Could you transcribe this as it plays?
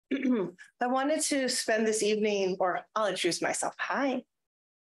I wanted to spend this evening, or I'll introduce myself. Hi,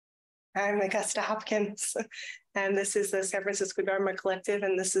 I'm Augusta Hopkins, and this is the San Francisco Dharma Collective,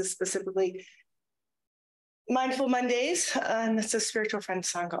 and this is specifically Mindful Mondays, and it's a spiritual friend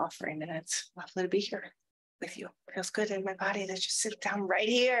Sangha offering, and it's lovely to be here with you. It feels good in my body to just sit down right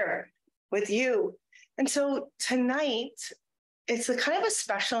here with you. And so tonight, it's a kind of a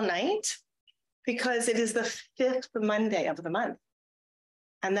special night because it is the 5th Monday of the month.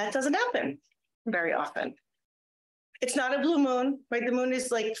 And that doesn't happen very often. It's not a blue moon, right? The moon is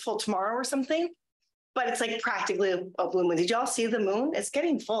like full tomorrow or something, but it's like practically a blue moon. Did y'all see the moon? It's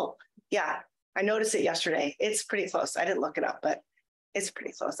getting full. Yeah, I noticed it yesterday. It's pretty close. I didn't look it up, but it's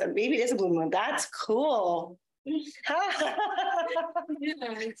pretty close. And maybe it is a blue moon. That's cool.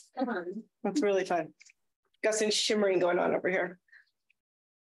 That's really fun. Got some shimmering going on over here.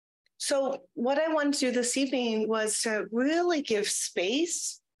 So what I wanted to do this evening was to really give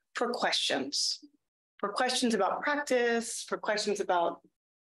space for questions about practice, for questions about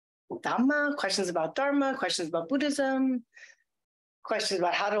Dhamma, questions about Dharma, questions about Buddhism, questions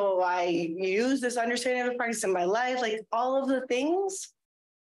about how do I use this understanding of the practice in my life, like all of the things.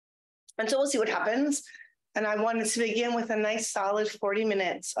 And so we'll see what happens. And I wanted to begin with a nice solid 40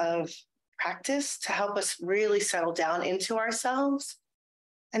 minutes of practice to help us really settle down into ourselves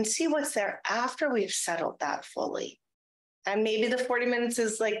and see what's there after we've settled that fully. And maybe the 40 minutes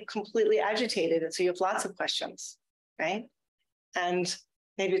is like completely agitated. And so you have lots of questions, right? And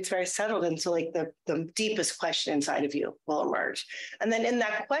maybe it's very settled. And so like the deepest question inside of you will emerge. And then in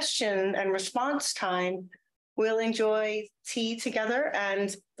that question and response time, we'll enjoy tea together.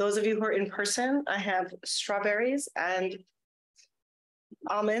 And those of you who are in person, I have strawberries and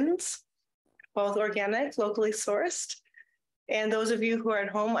almonds, both organic, locally sourced. And those of you who are at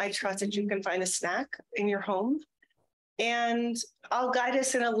home, I trust that you can find a snack in your home. And I'll guide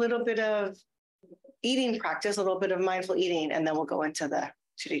us in a little bit of eating practice, a little bit of mindful eating, and then we'll go into the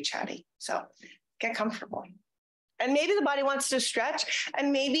chitty chatty. So get comfortable. And maybe the body wants to stretch,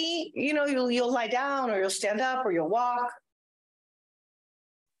 and maybe, you'll lie down or you'll stand up or you'll walk.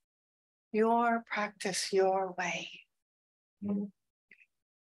 Your practice, your way.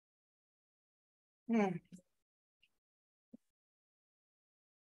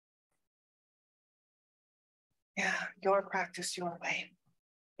 Yeah, your practice, your way.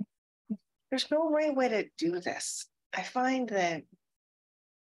 There's no right way to do this. I find that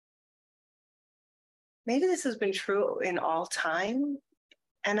maybe this has been true in all time.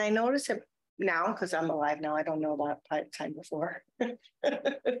 And I notice it now because I'm alive now. I don't know about time before. But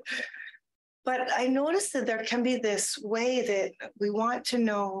I notice that there can be this way that we want to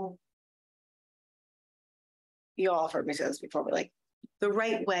know. You all have heard me say this before, but like the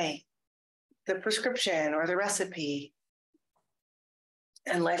right way, the prescription or the recipe.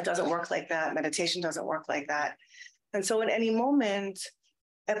 And life doesn't work like that. Meditation doesn't work like that. And so in any moment,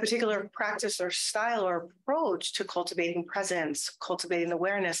 a particular practice or style or approach to cultivating presence, cultivating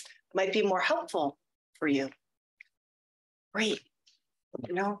awareness might be more helpful for you. Great.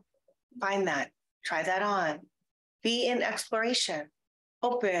 Find that, try that on. Be in exploration,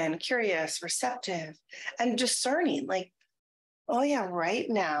 open, curious, receptive, and discerning. Like, oh yeah, right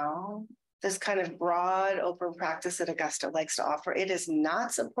now, this kind of broad, open practice that Augusta likes to offer, it is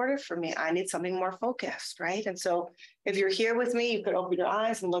not supportive for me. I need something more focused, right? And so if you're here with me, you could open your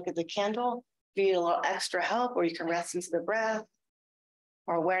eyes and look at the candle. If you need a little extra help, or you can rest into the breath,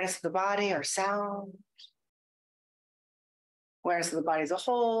 or awareness of the body, or sound. Awareness of the body as a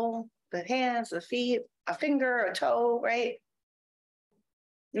whole, the hands, the feet, a finger, a toe, right?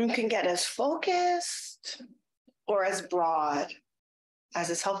 You can get as focused or as broad as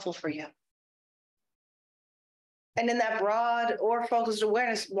is helpful for you. And in that broad or focused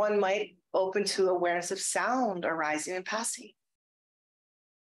awareness, one might open to awareness of sound arising and passing.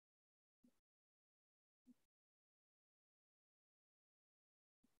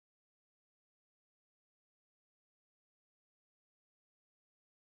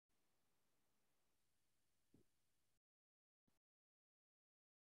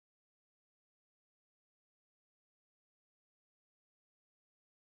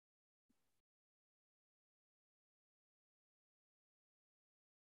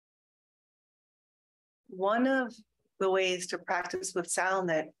 One of the ways to practice with sound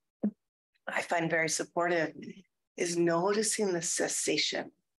that I find very supportive is noticing the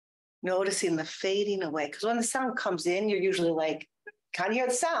cessation, noticing the fading away. Because when the sound comes in, you're usually like, can't hear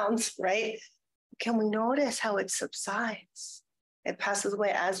the sounds, right? Can we notice how it subsides? It passes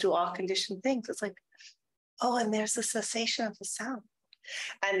away, as do all conditioned things. It's like, oh, and there's the cessation of the sound.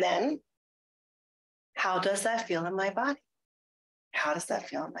 And then, how does that feel in my body? How does that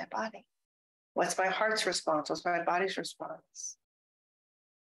feel in my body? What's my heart's response? What's my body's response?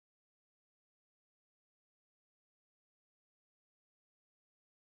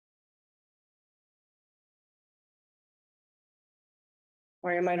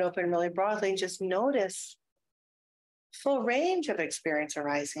 Or you might open really broadly and just notice full range of experience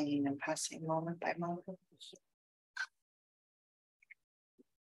arising and passing moment by moment.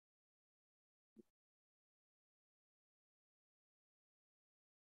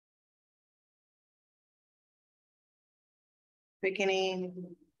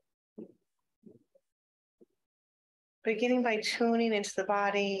 Beginning by tuning into the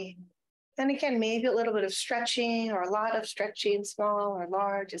body. And again, maybe a little bit of stretching or a lot of stretching, small or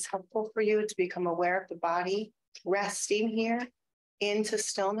large, is helpful for you to become aware of the body, resting here into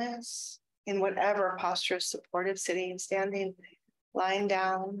stillness in whatever posture is supportive, sitting, standing, lying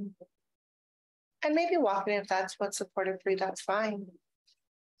down. And maybe walking if that's what's supportive for you, that's fine.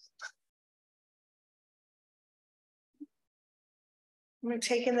 We're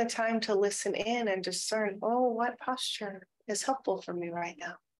taking the time to listen in and discern, oh, what posture is helpful for me right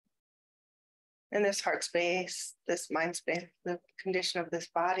now? In this heart space, this mind space, the condition of this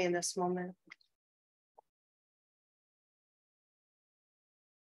body in this moment.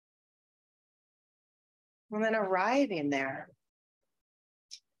 And then arriving there,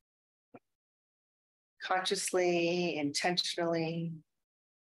 consciously, intentionally,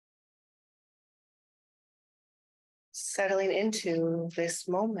 settling into this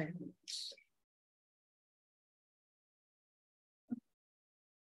moment.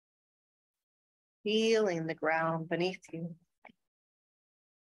 Feeling the ground beneath you.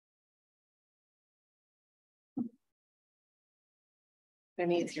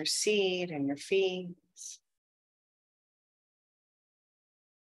 Beneath your seat and your feet.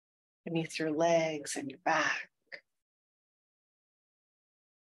 Beneath your legs and your back.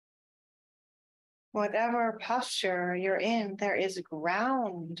 Whatever posture you're in, there is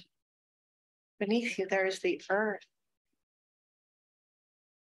ground. Beneath you, there is the earth,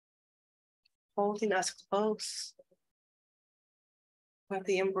 holding us close with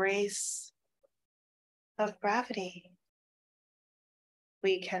the embrace of gravity.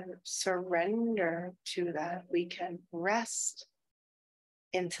 We can surrender to that. We can rest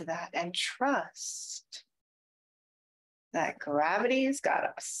into that and trust that gravity's got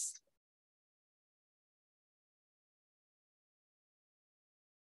us.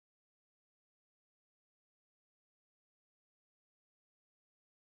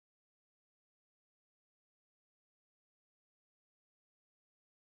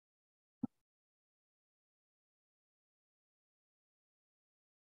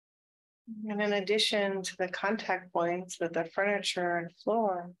 And in addition to the contact points with the furniture and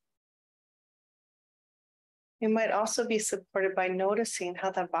floor, you might also be supported by noticing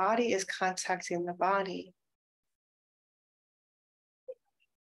how the body is contacting the body.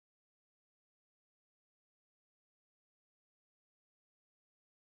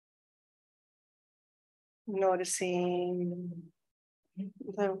 Noticing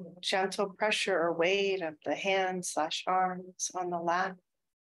the gentle pressure or weight of the hands/arms on the lap.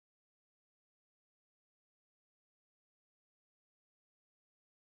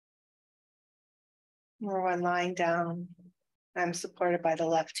 Or when lying down, I'm supported by the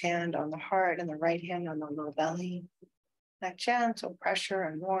left hand on the heart and the right hand on the low belly. That gentle pressure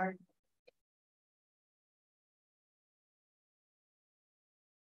and warmth.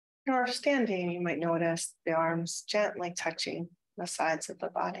 Or standing, you might notice the arms gently touching the sides of the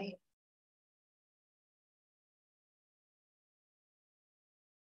body.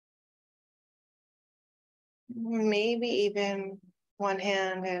 Maybe even one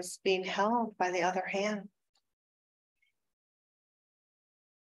hand is being held by the other hand.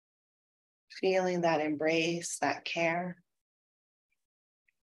 Feeling that embrace, that care.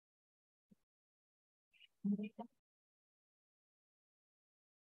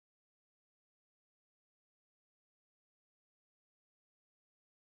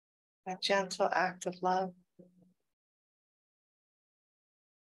 A gentle act of love.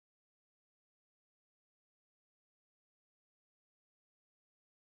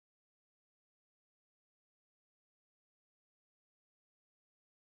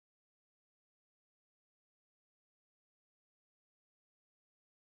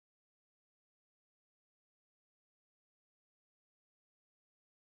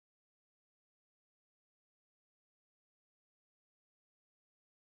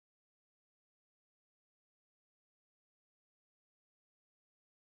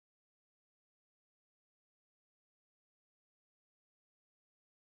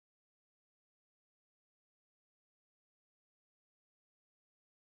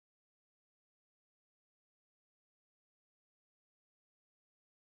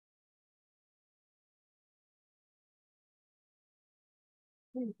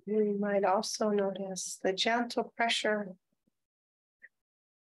 You might also notice the gentle pressure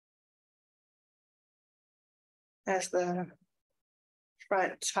as the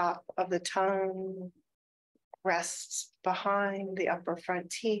front top of the tongue rests behind the upper front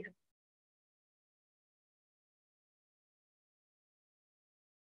teeth.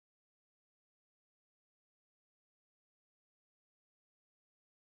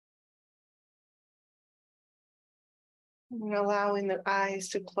 And allowing the eyes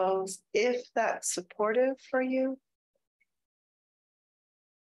to close if that's supportive for you.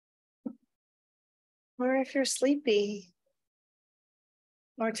 Or if you're sleepy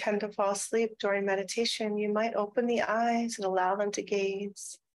or tend to fall asleep during meditation, you might open the eyes and allow them to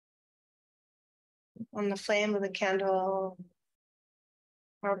gaze on the flame of the candle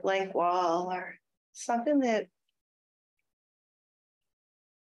or a blank wall or something that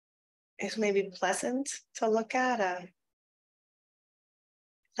is maybe pleasant to look at, a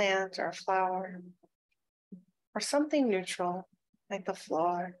plant or a flower, or something neutral like the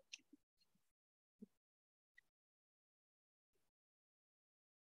floor.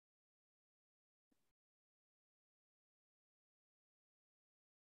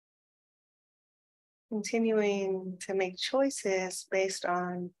 Continuing to make choices based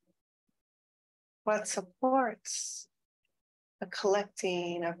on what supports a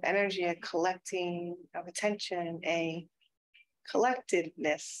collecting of energy, a collecting of attention, a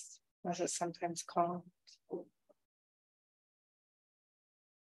collectedness, as it's sometimes called.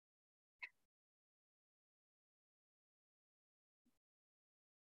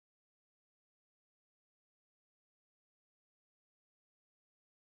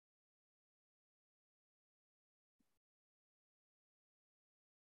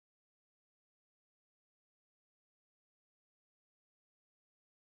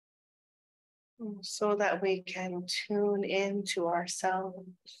 So that we can tune into ourselves,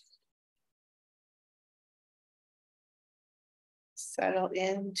 settle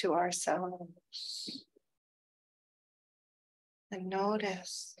into ourselves, and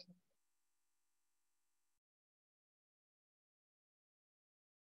notice.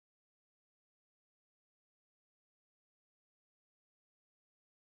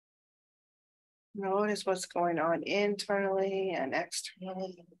 Notice what's going on internally and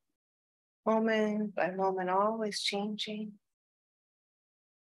externally, moment by moment, always changing.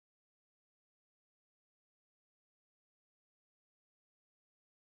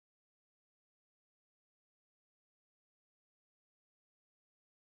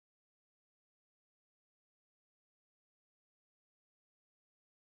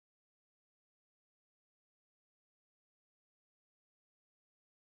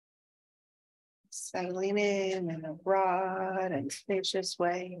 Settling in a broad and spacious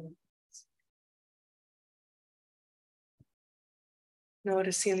way.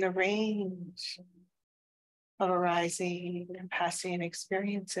 Noticing the range of arising and passing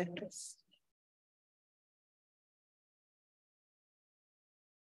experiences.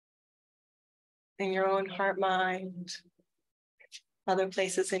 In your own heart, mind, other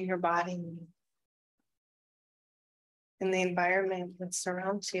places in your body, in the environment that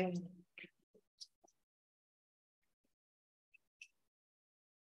surrounds you.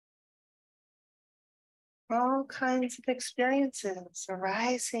 All kinds of experiences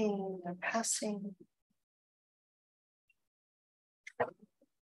arising and passing.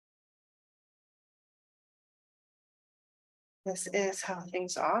 This is how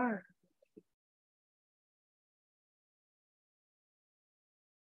things are.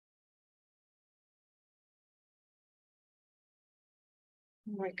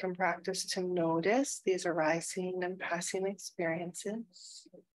 We can practice to notice these arising and passing experiences,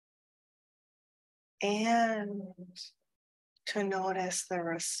 and to notice the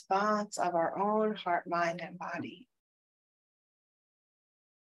response of our own heart, mind, and body.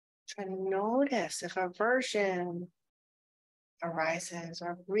 To notice if aversion arises,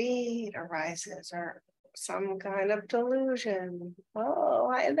 or greed arises, or some kind of delusion. Oh,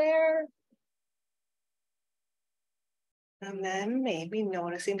 hi there. And then maybe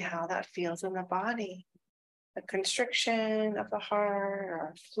noticing how that feels in the body. A constriction of the heart,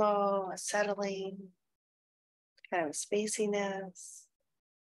 or a flow, a settling, kind of spaciness.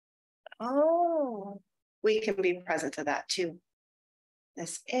 Oh, we can be present to that too.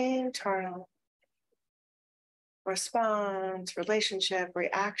 This internal response, relationship,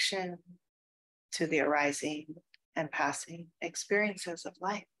 reaction to the arising and passing experiences of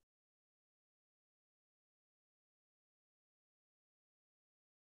life.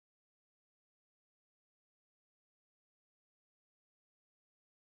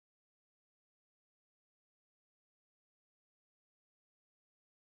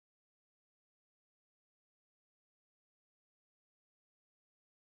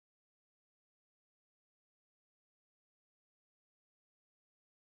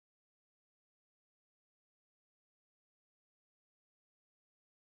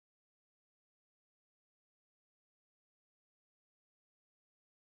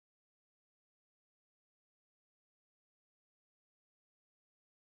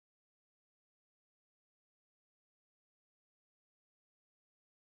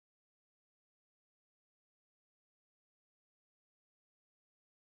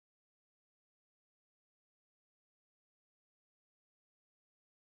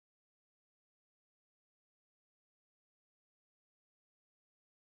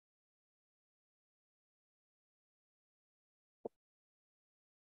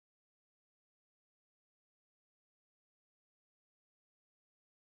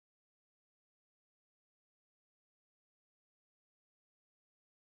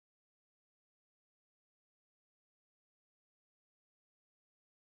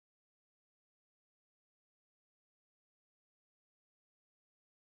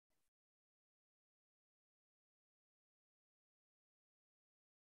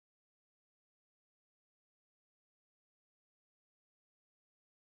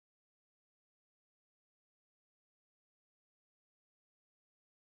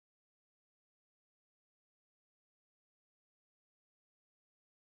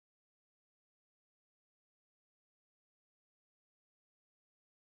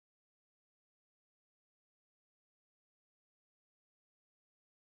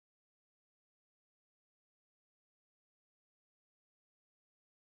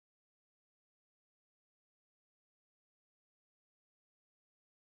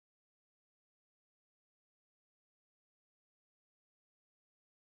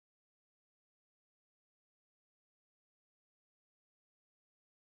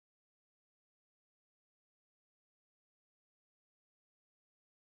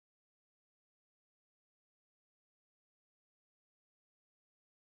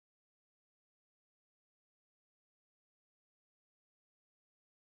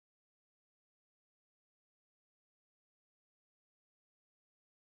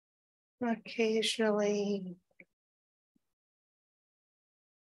 Occasionally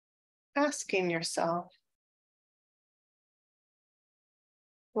asking yourself,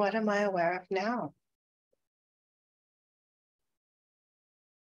 what am I aware of now?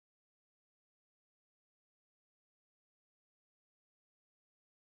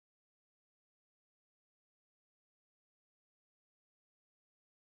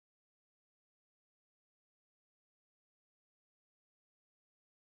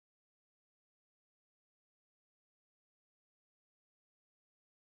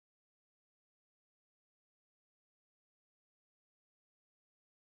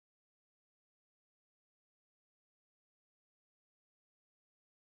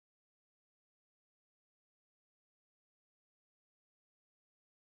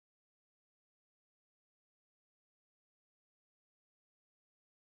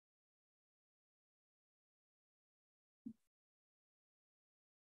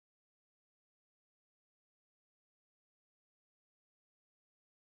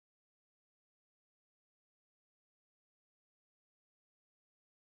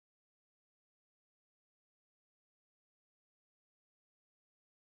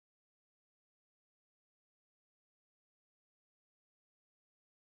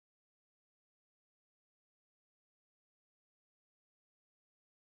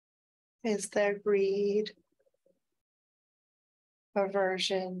 Is there greed,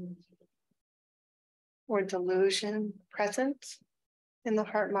 aversion, or delusion present in the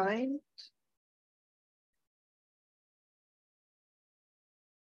heart mind?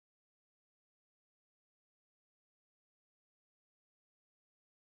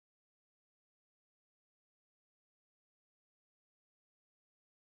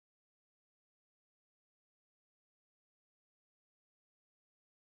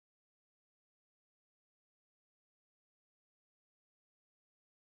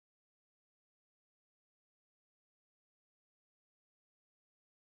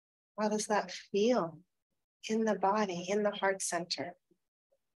 How does that feel in the body, in the heart center?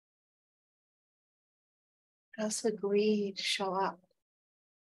 How does the greed show up?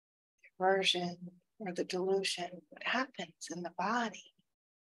 The aversion or the delusion? What happens in the body?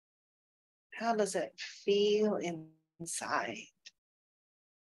 How does it feel inside?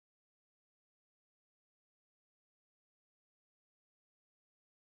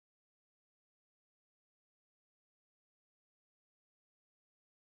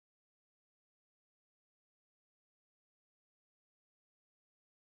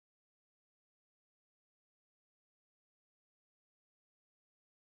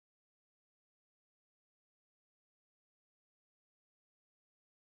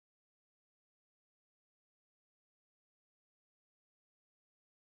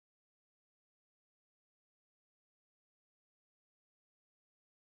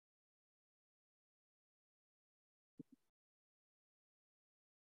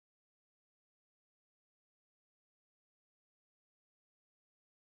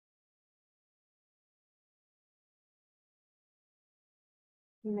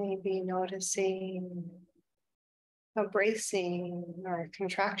 Maybe noticing a bracing or a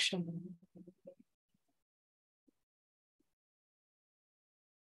contraction.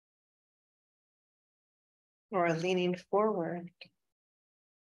 Or a leaning forward.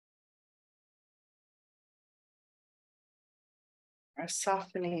 Or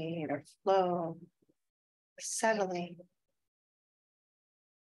softening or flow, settling.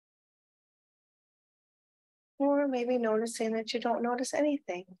 Or maybe noticing that you don't notice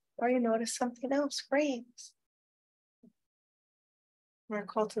anything, or you notice something else, frames. We're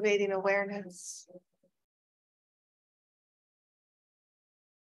cultivating awareness.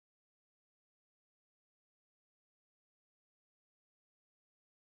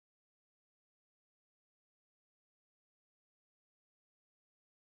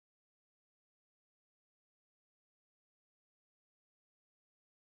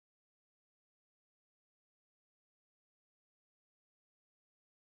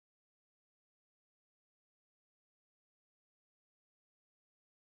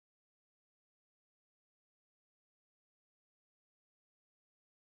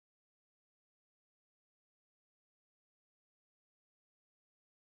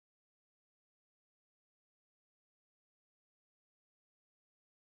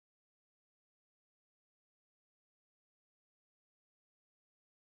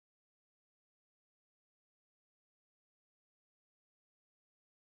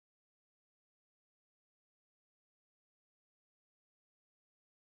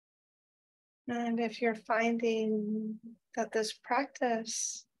 And if you're finding that this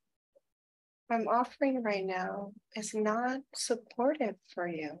practice I'm offering right now is not supportive for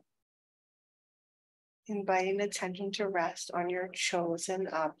you, inviting attention to rest on your chosen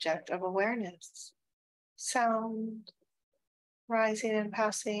object of awareness. Sound, rising and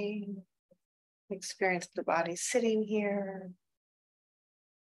passing, experience the body sitting here,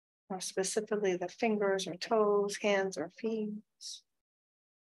 or specifically the fingers or toes, hands or feet,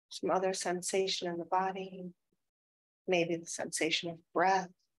 some other sensation in the body, maybe the sensation of breath,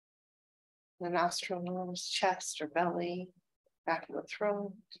 the nostrils, chest or belly, back of the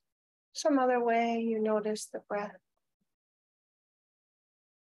throat, some other way you notice the breath.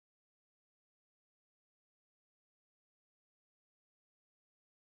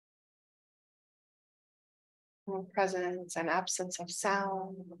 Presence and absence of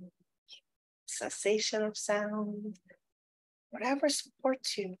sound, cessation of sound, whatever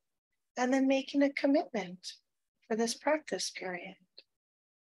supports you, and then making a commitment for this practice period.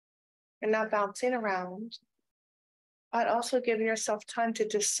 You're not bouncing around, but also giving yourself time to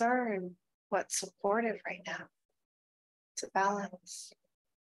discern what's supportive right now, to balance.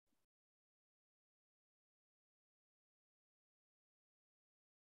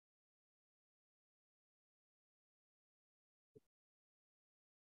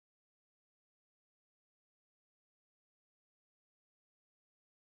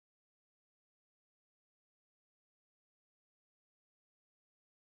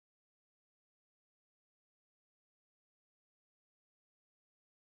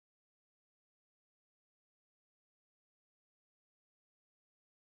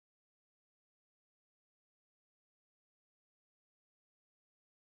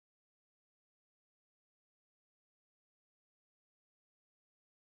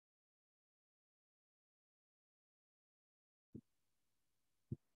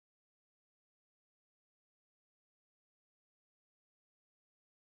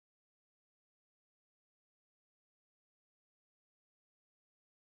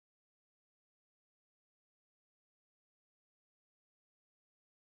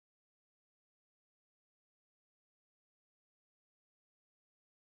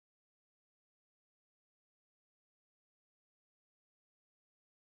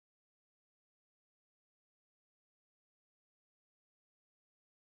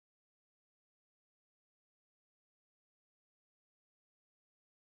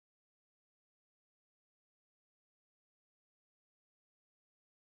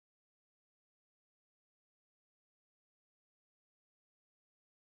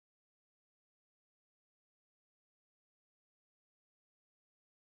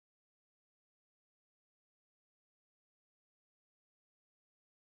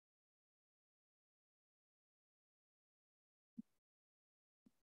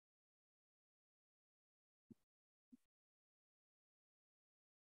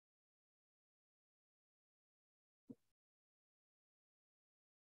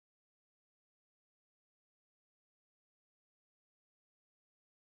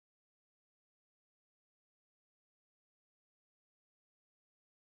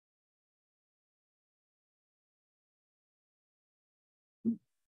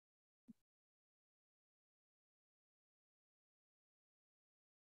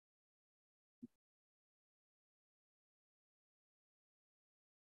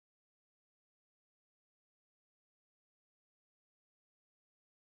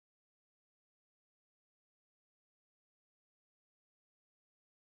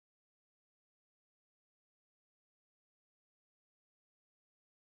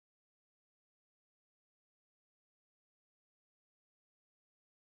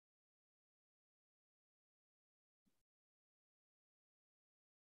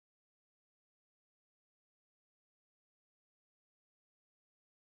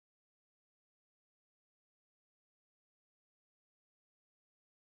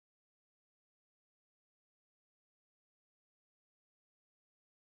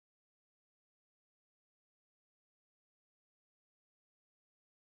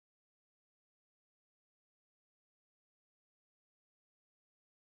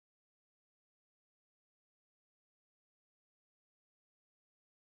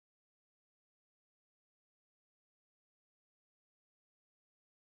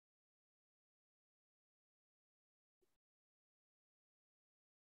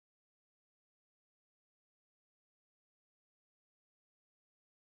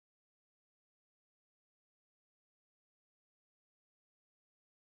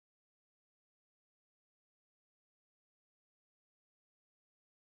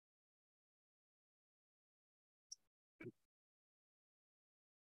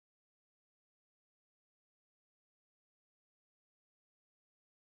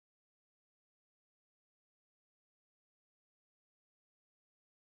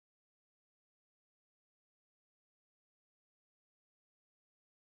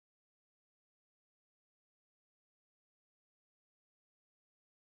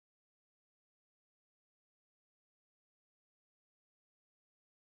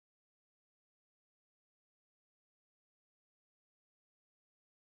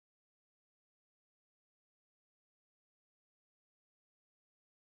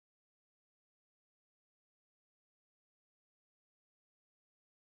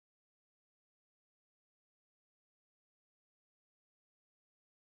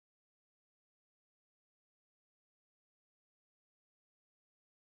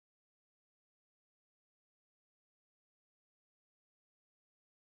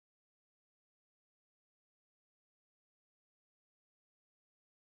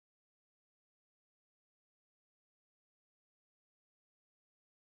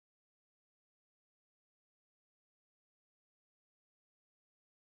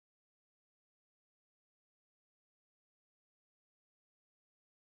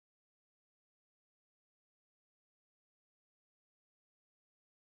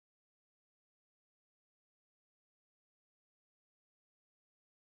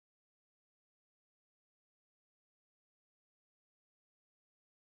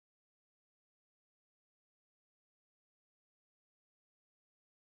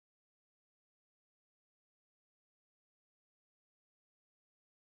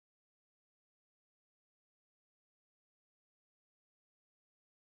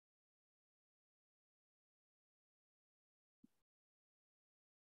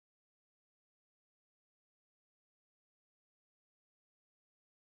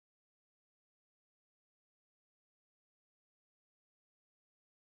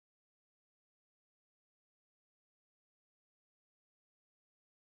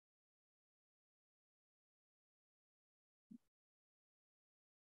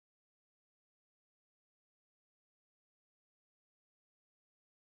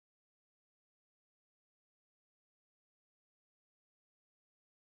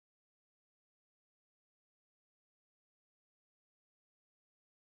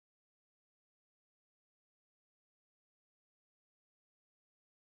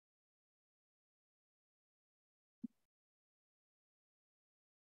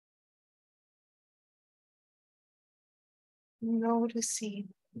 Noticing.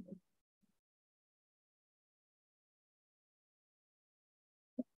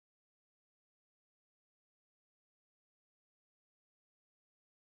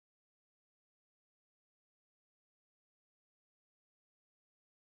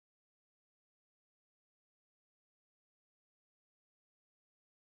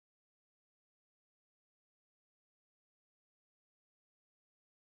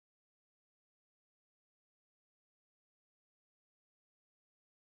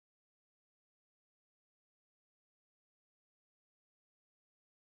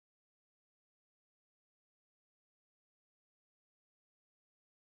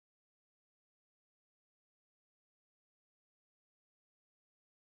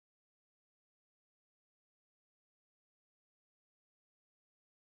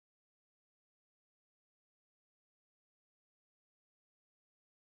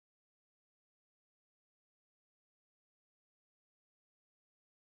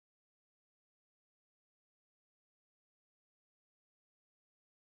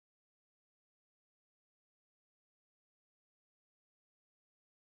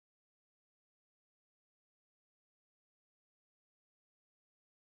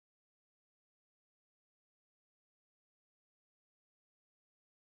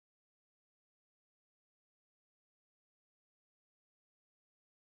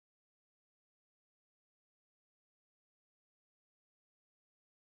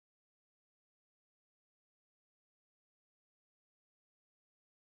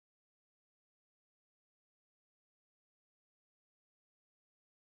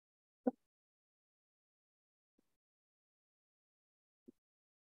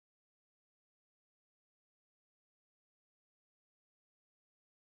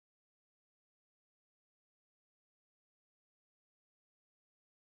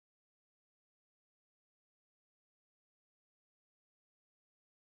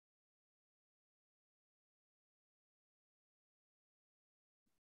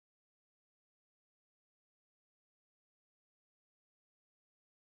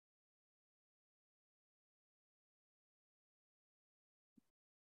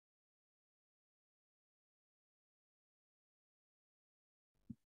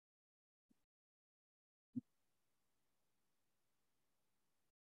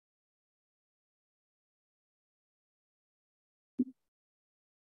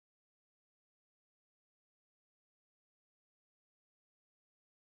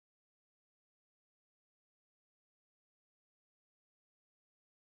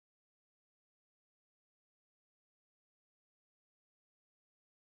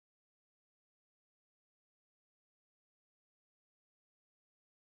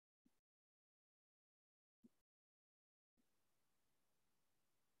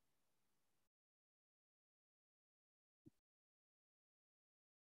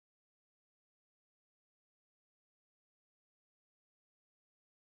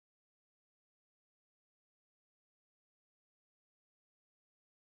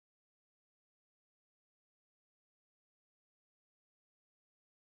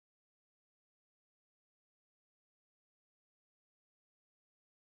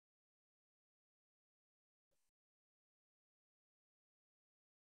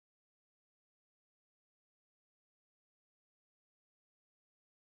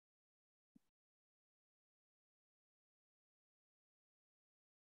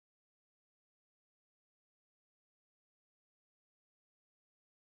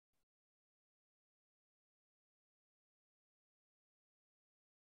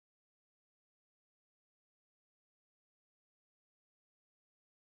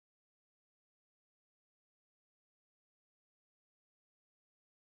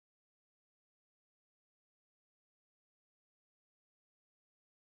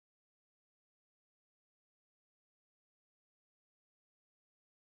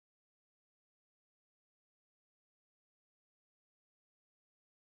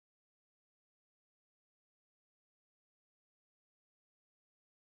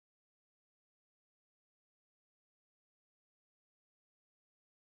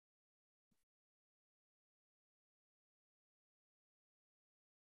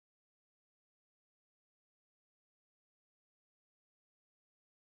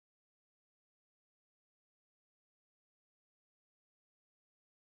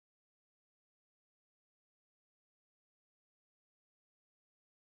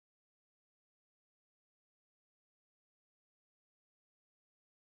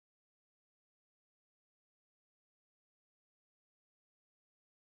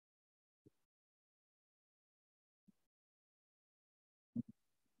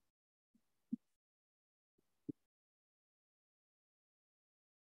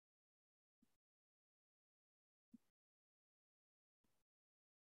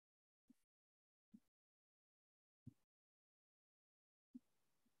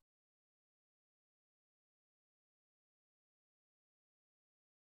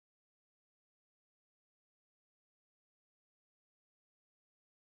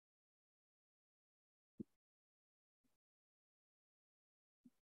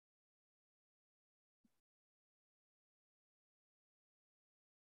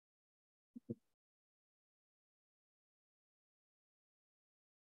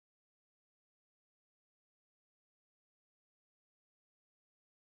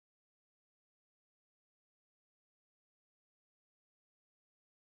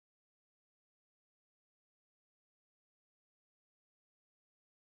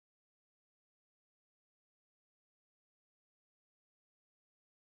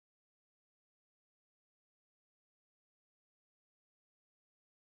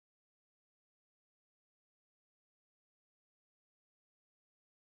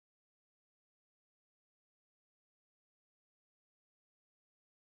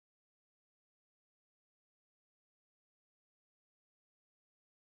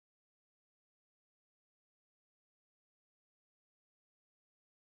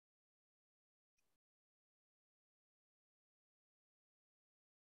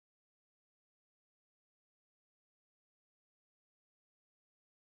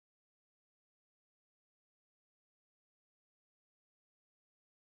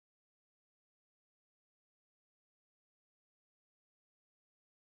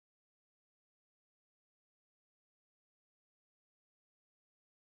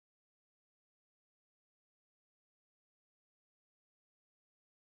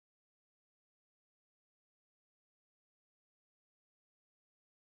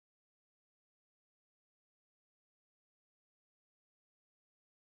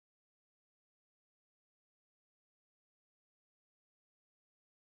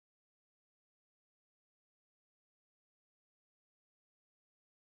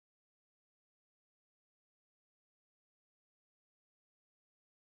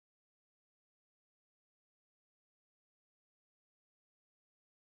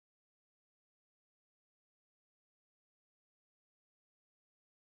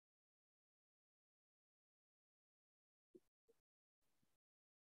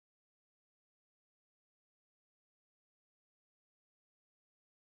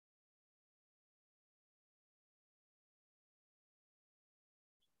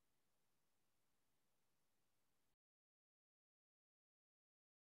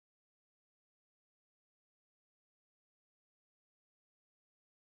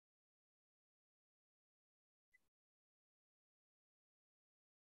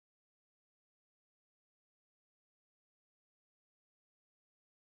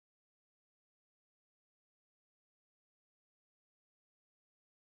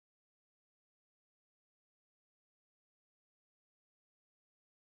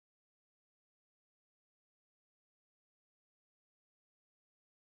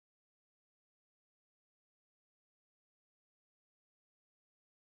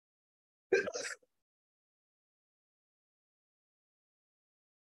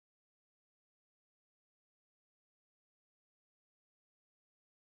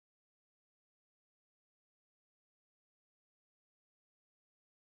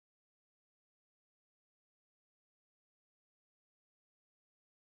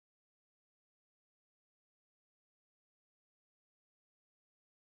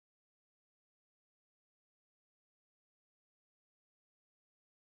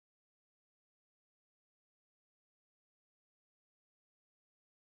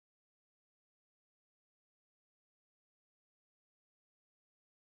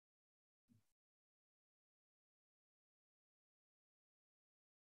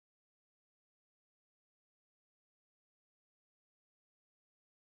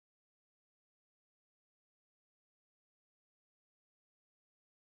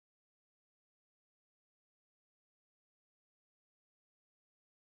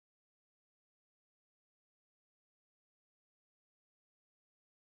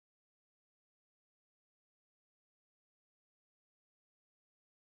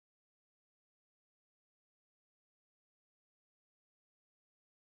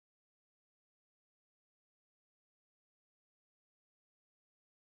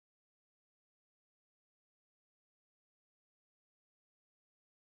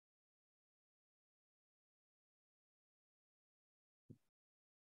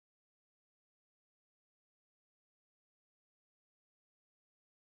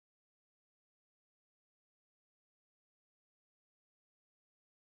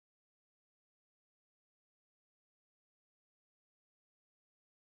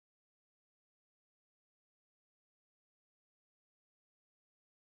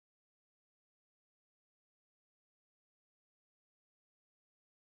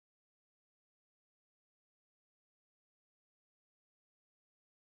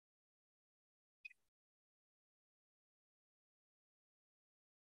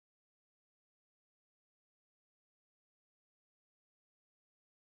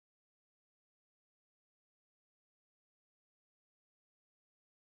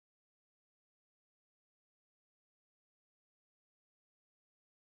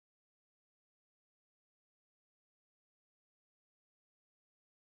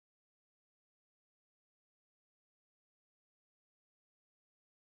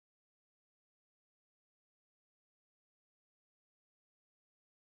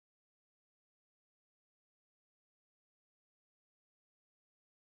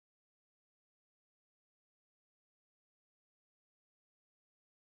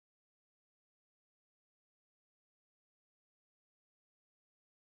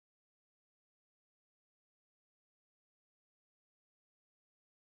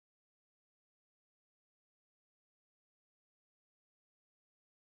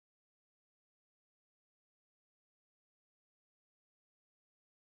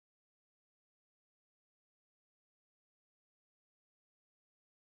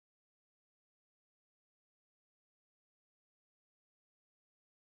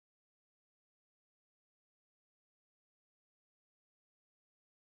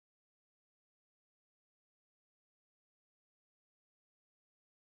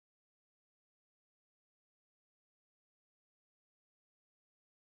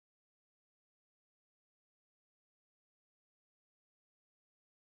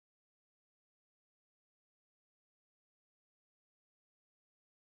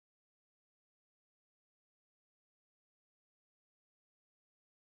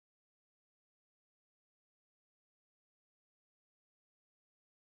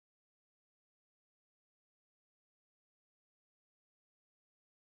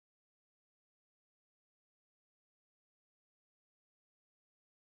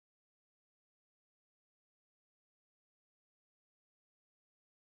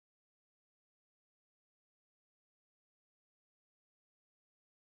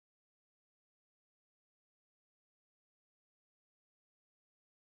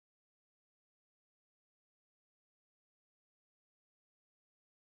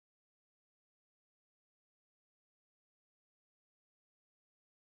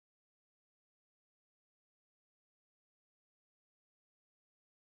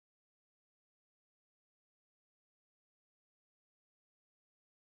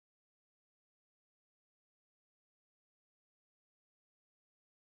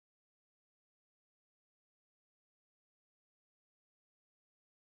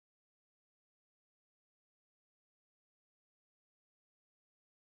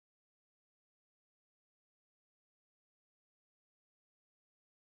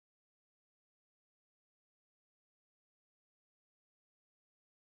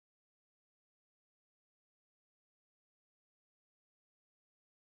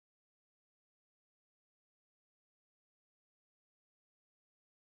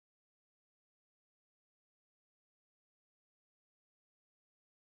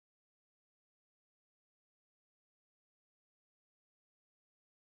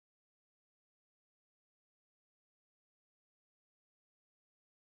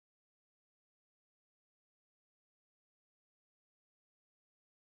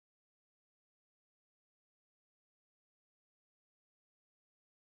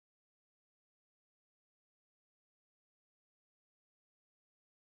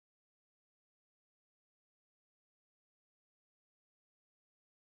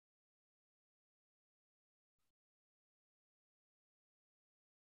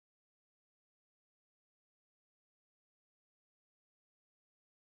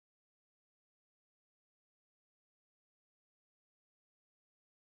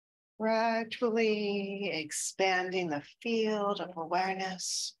 Gradually expanding the field of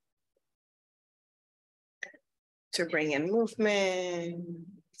awareness to bring in movement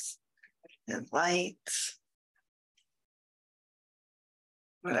and light,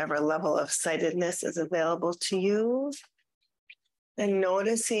 whatever level of sightedness is available to you, and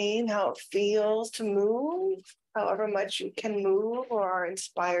noticing how it feels to move, however much you can move or are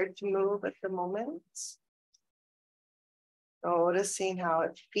inspired to move at the moment. Noticing how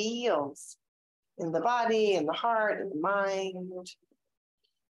it feels in the body, in the heart, in the mind.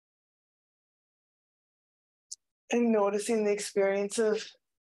 And noticing the experience of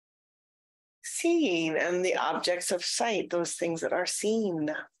seeing and the objects of sight, those things that are seen.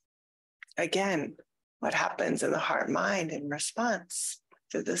 Again, what happens in the heart mind in response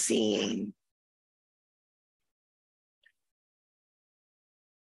to the seeing.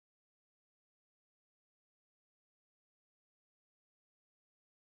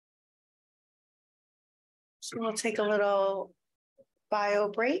 So we'll take a little bio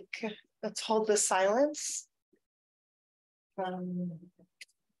break. Let's hold the silence.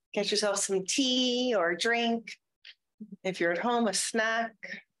 Get yourself some tea or a drink. If you're at home, a snack.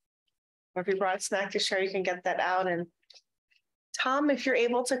 Or if you brought a snack to share, you can get that out. And Tom, if you're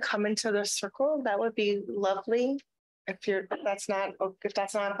able to come into the circle, that would be lovely. If that's not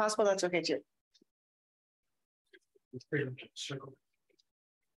possible, that's okay too.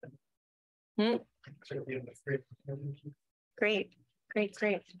 Great.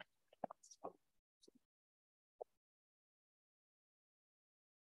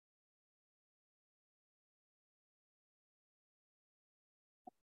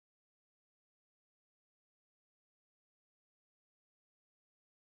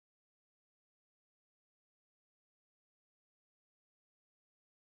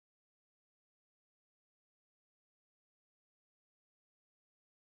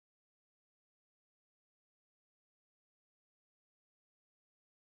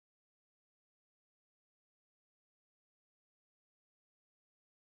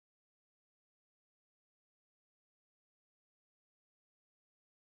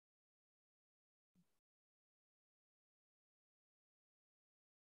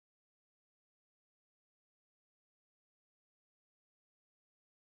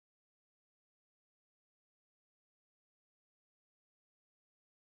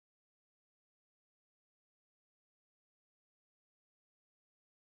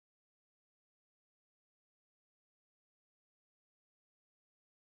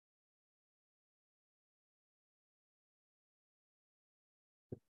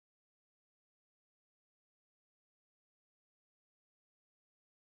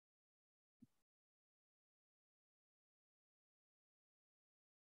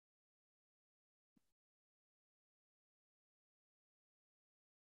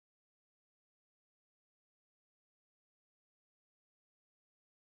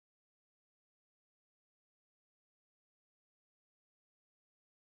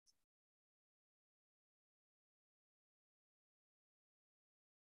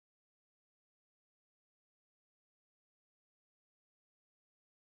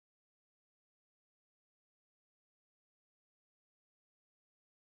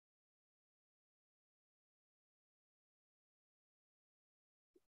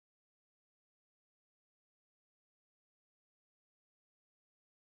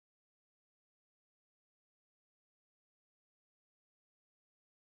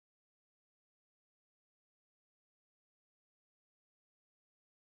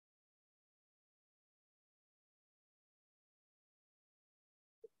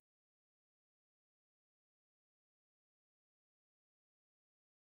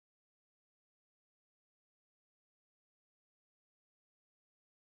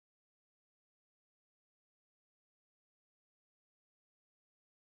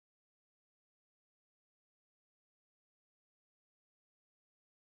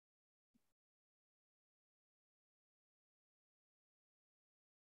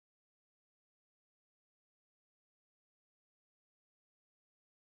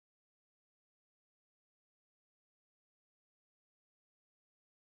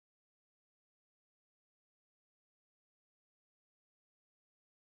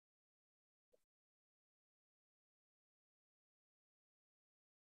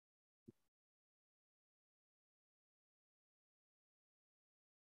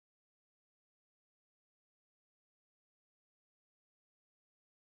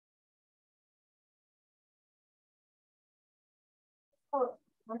 Oh,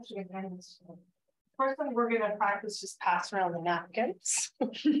 first thing we're going to practice just pass around the napkins.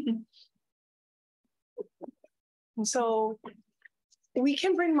 And so we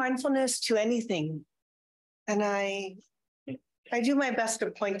can bring mindfulness to anything. And I do my best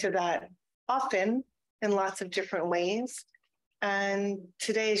to point to that often in lots of different ways. And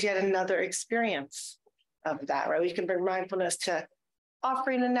today is yet another experience of that, right? We can bring mindfulness to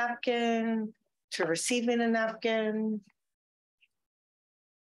offering a napkin, to receiving a napkin,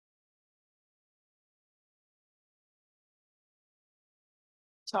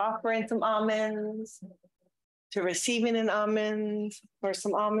 to offering some almonds, to receiving an almond or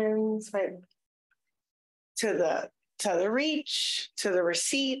some almonds, right? To the reach, to the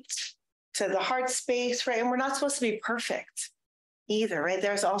receipt, to the heart space, right? And we're not supposed to be perfect either, right?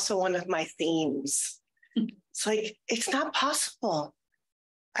 There's also one of my themes. It's like, it's not possible.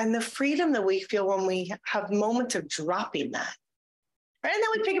 And the freedom that we feel when we have moments of dropping that, right? And then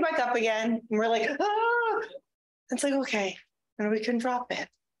we pick it back up again, and we're like, ah! It's like, okay, and we can drop it.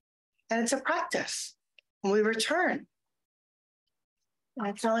 And it's a practice. And we return. And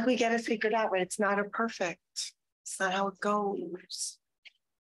it's not like we get it figured out, right? It's not a perfect. It's not how it goes.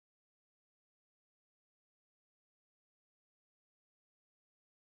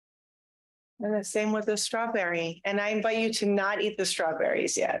 And the same with the strawberry. And I invite you to not eat the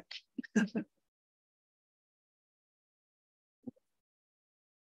strawberries yet.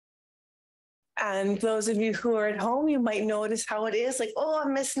 And those of you who are at home, you might notice how it is like, oh,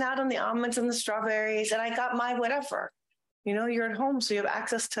 I'm missing out on the almonds and the strawberries, and I got my whatever. You know, you're at home, so you have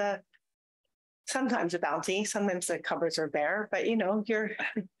access to sometimes a bounty, sometimes the cupboards are bare, but you know,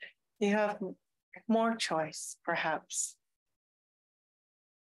 you have more choice, perhaps.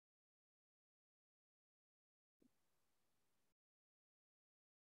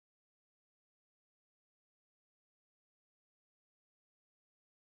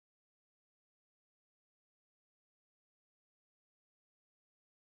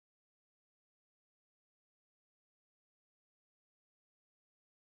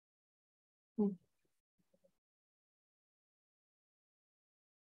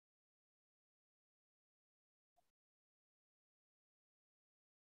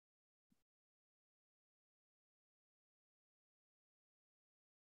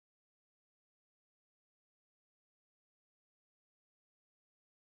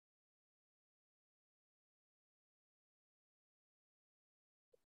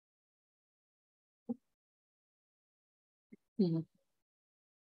 Mm-hmm.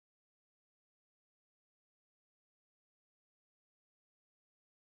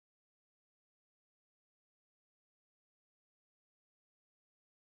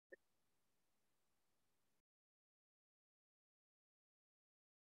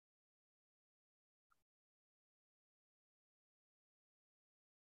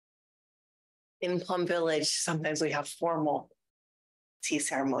 In Plum Village, sometimes we have formal tea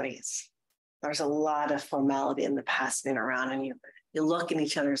ceremonies. There's a lot of formality in the passing around, and you look in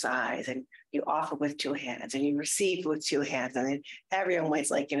each other's eyes, and you offer with two hands, and you receive with two hands, and then everyone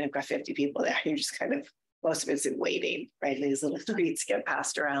waits like, you know, you've got 50 people there. You're just kind of, most of it's in waiting, right? These little treats get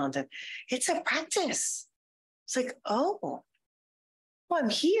passed around, and it's a practice. It's like, oh,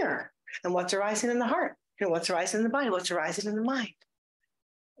 I'm here. And what's arising in the heart? You know, what's arising in the body? What's arising in the mind?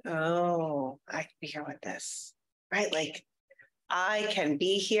 Oh, I can be here with this, right? Like, I can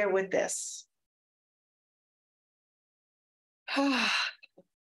be here with this.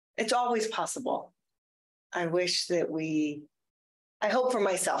 It's always possible. I wish that I hope for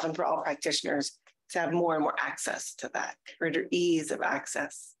myself and for all practitioners to have more and more access to that, greater ease of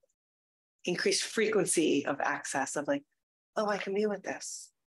access, increased frequency of access of like, oh, I can be with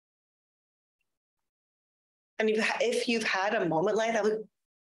this. And if you've had a moment like that,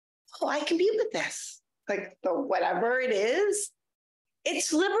 oh, I can be with this. Like the whatever it is,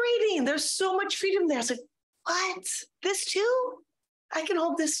 it's liberating. There's so much freedom there. It's like, what? This too? I can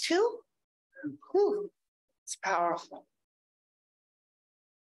hold this too? Whew. It's powerful.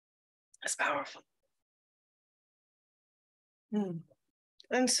 It's powerful.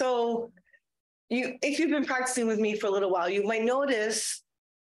 And so if you've been practicing with me for a little while, you might notice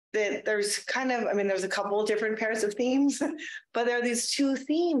that there's there's a couple of different pairs of themes, but there are these two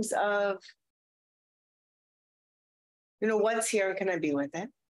themes of, you know, what's here, can I be with it?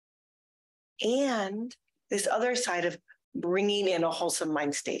 And this other side of bringing in a wholesome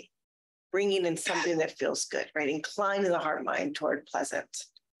mind state, bringing in something that feels good, right? Inclining the heart mind toward pleasant.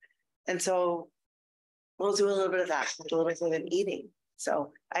 And so we'll do a little bit of that, a little bit of eating.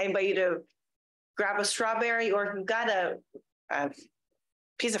 So I invite you to grab a strawberry, or if you've got a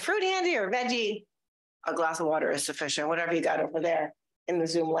piece of fruit handy or veggie, a glass of water is sufficient, whatever you got over there in the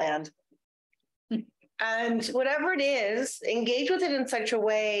Zoom land. And whatever it is, engage with it in such a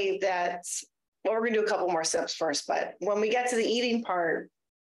way that Well, we're going to do a couple more steps first, but when we get to the eating part,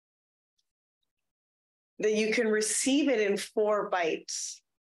 that you can receive it in 4 bites.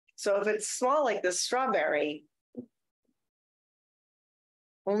 So if it's small like this strawberry,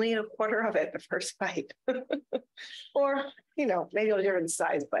 only eat a quarter of it the first bite. Or, maybe different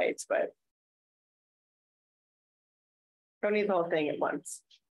size bites, but don't eat the whole thing at once.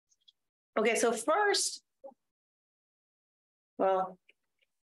 Okay, so first, well,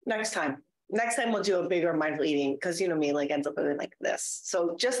 next time we'll do a bigger mindful eating, because me ends up doing like this.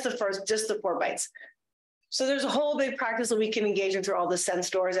 So just the 4 bites. So there's a whole big practice that we can engage in through all the sense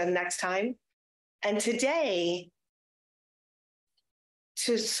doors and next time. And today,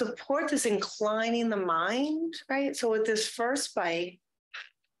 to support this inclining the mind, right? So with this first bite,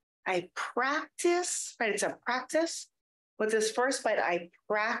 I practice, right? It's a practice. With this first bite, I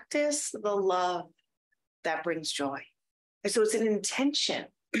practice the love that brings joy. And so it's an intention.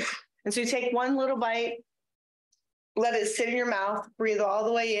 And so you take one little bite, let it sit in your mouth, breathe all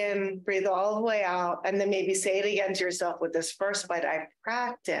the way in, breathe all the way out, and then maybe say it again to yourself with this first bite, I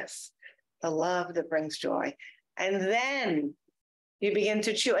practice the love that brings joy. And then you begin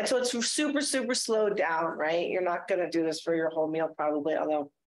to chew. And so it's super, super slowed down, right? You're not going to do this for your whole meal probably,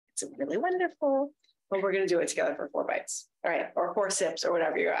 although it's really wonderful. But we're going to do it together for 4 bites, all right? Or 4 sips or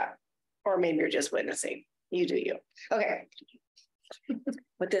whatever you're at. Or maybe you're just witnessing. You do you. Okay.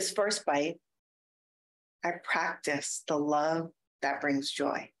 With this first bite, I practice the love that brings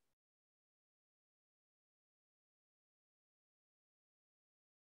joy.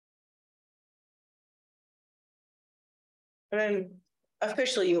 And then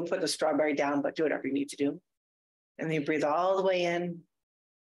officially you'll put the strawberry down, but do whatever you need to do. And then you breathe all the way in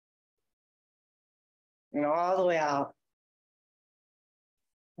and all the way out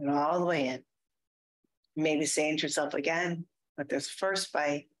and all the way in. Maybe saying to yourself again, with this first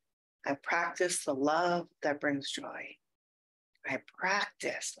bite, I practice the love that brings joy. I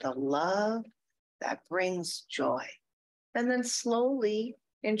practice the love that brings joy. And then slowly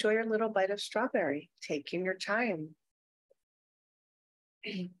enjoy your little bite of strawberry, taking your time.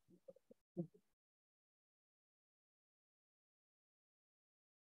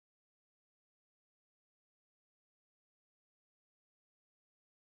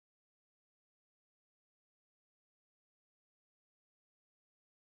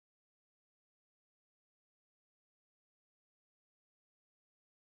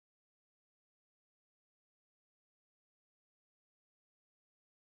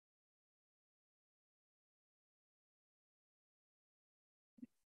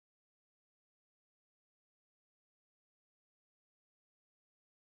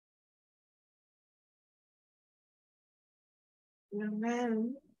 And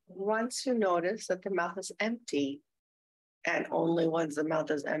then once you notice that the mouth is empty, and only once the mouth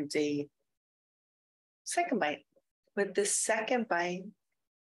is empty, second bite. With this second bite,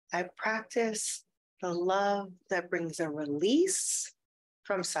 I practice the love that brings a release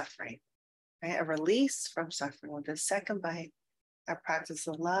from suffering, right? A release from suffering. With the second bite, I practice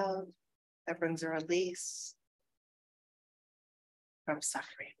the love that brings a release from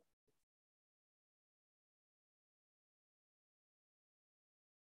suffering.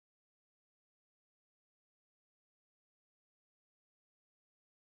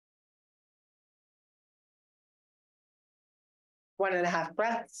 One and a half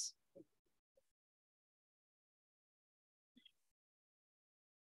breaths.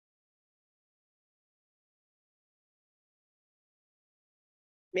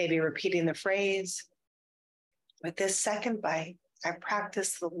 Maybe repeating the phrase. With this second bite, I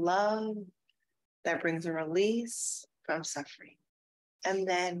practice the love that brings a release from suffering. And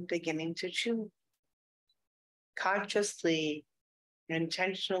then beginning to chew. Consciously,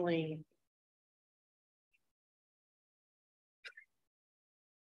 intentionally.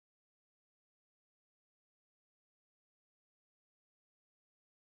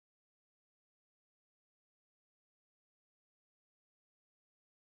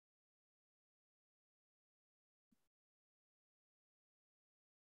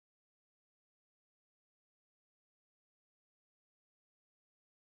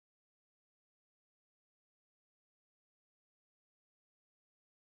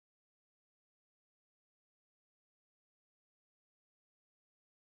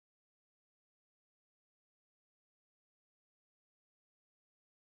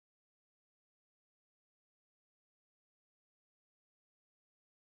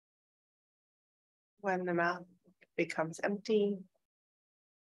 When the mouth becomes empty,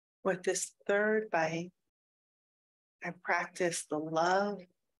 with this third bite, I practice the love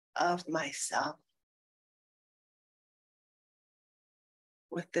of myself.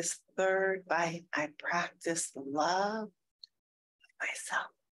 With this third bite, I practice the love of myself.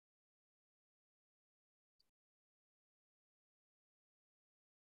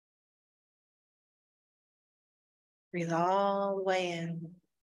 Breathe all the way in,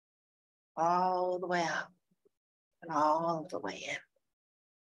 all the way out, and all the way in.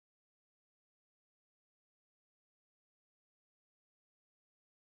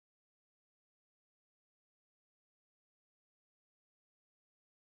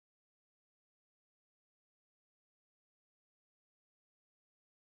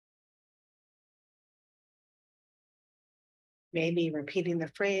 Maybe repeating the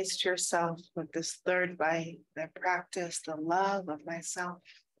phrase to yourself with this third bite, I practice the love of myself.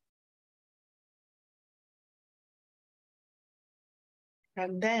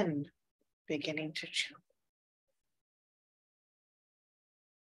 And then beginning to chew.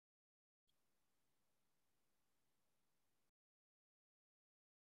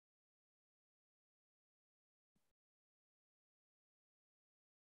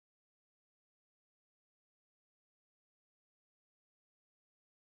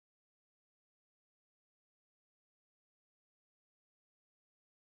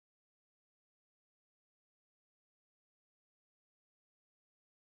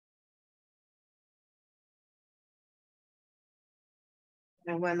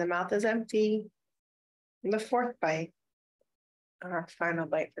 And when the mouth is empty, the fourth bite, our final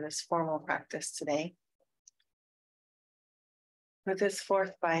bite for this formal practice today. With this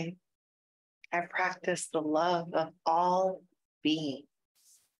fourth bite, I practice the love of all beings.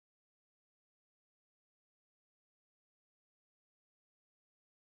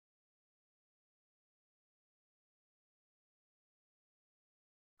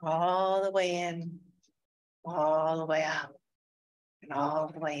 All the way in, all the way out, and all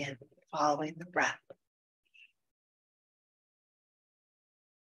the way in, following the breath.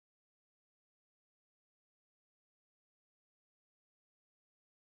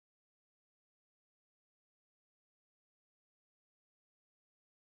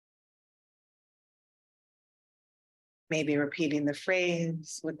 Maybe repeating the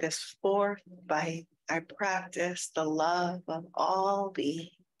phrase with this fourth bite, I practice the love of all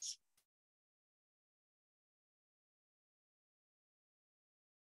beings.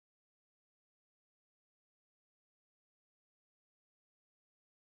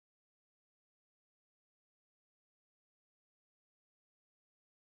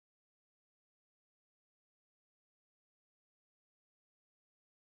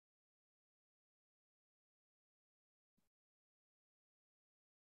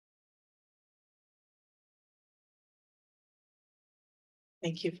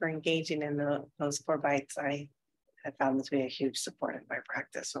 Thank you for engaging in those 4 bites. I have found this to be a huge support in my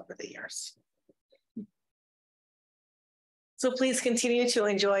practice over the years. So please continue to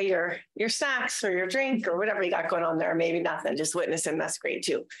enjoy your snacks or your drink or whatever you got going on there. Maybe nothing, just witnessing, that's great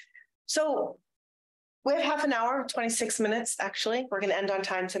too. So we have half an hour, 26 minutes, actually. We're gonna end on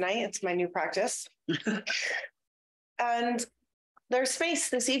time tonight. It's my new practice. And there's space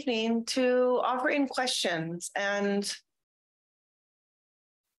this evening to offer in questions, and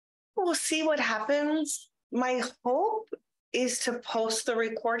we'll see what happens. My hope is to post the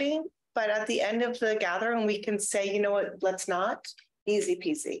recording, but at the end of the gathering, we can say, you know what, let's not. Easy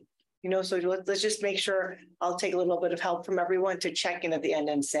peasy. You know, so let's just make sure. I'll take a little bit of help from everyone to check in at the end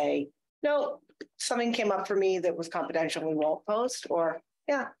and say, no, something came up for me that was confidential, we won't post, or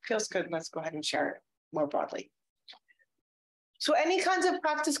yeah, feels good, let's go ahead and share it more broadly. So any kinds of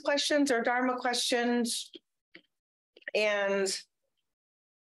practice questions or Dharma questions, and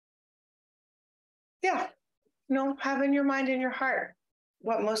yeah, you know, have in your mind and your heart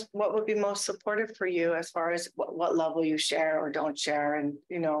what would be most supportive for you as far as what level you share or don't share. And,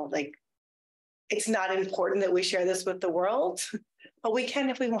 you know, like, it's not important that we share this with the world, but we can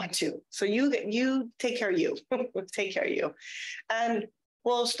if we want to. So you take care of you, take care of you. And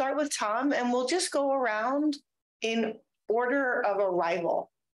we'll start with Tom, and we'll just go around in order of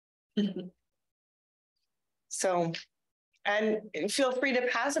arrival. So, and feel free to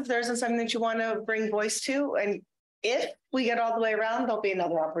pass if there isn't something that you want to bring voice to. And if we get all the way around, there'll be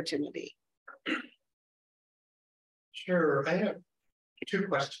another opportunity. Sure. I have 2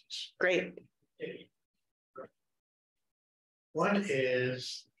 questions. Great. One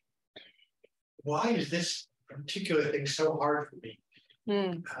is, why is this particular thing so hard for me?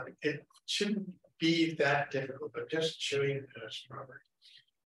 It shouldn't be that difficult, but just chewing a strawberry.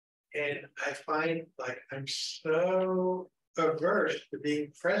 And I find like I'm so averse to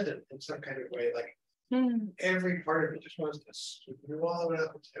being present in some kind of way. Like every part of it just wants to swallow it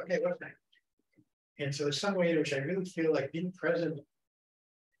up and say, okay, what's next? And so there's some way in which I really feel like being present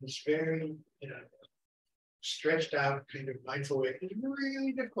this very, stretched out kind of mindful way. It's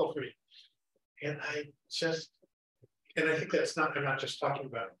really difficult for me. And I think I'm not just talking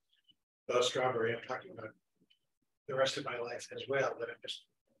about the strawberry, I'm talking about the rest of my life as well, that I'm just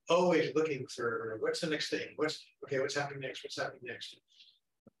always looking for what's the next thing? What's happening next? What's happening next?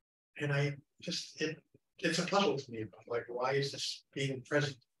 And it's a puzzle to me about like, why is this being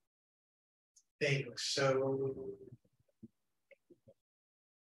present thing so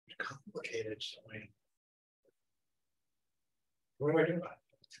complicated? What do I do about it?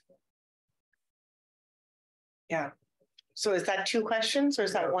 Yeah. So is that two questions or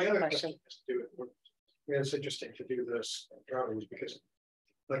is that one question? It's interesting to do this drawings because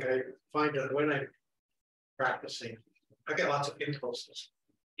like I find that when I'm practicing, I get lots of impulses.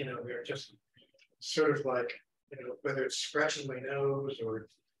 We're just sort of like, whether it's scratching my nose or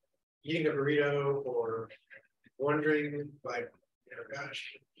eating a burrito or wondering like,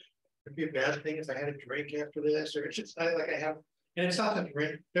 gosh, it'd be a bad thing if I had a drink after this, or it's just and it's not that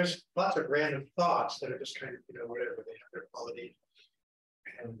there's lots of random thoughts that are just kind of, whatever, they have their quality.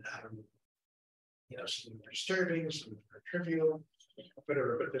 And some are disturbing, some are trivial,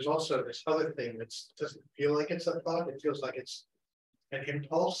 whatever. But there's also this other thing that doesn't feel like it's a thought. It feels like it's an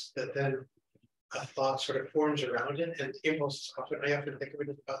impulse that then a thought sort of forms around it. And impulse often, I often think of it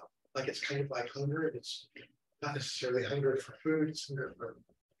about like it's kind of like hunger. It's not necessarily hunger for food, it's hunger for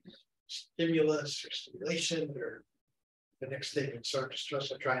stimulus or stimulation or the next thing. And so I'm just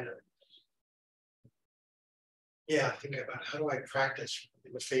trying to think about how do I practice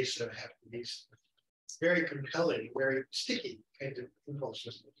in the face of having these very compelling, very sticky kind of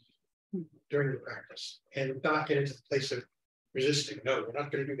impulses during the practice, and not get into the place of resisting. No, we're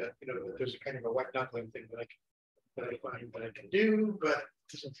not going to do that. There's a kind of a white knuckling thing that I find that I can do, but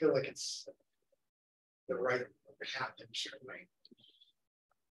it doesn't feel like it's the right path in a certain way.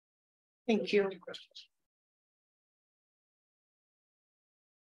 Thank you. Questions.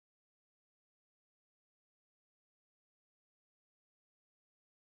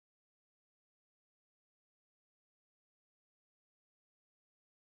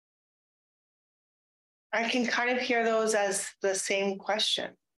 I can kind of hear those as the same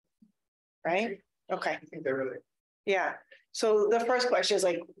question, right? Okay. I think they're really. Yeah. So the first question is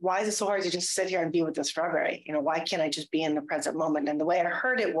like, why is it so hard to just sit here and be with the strawberry? Why can't I just be in the present moment? And the way I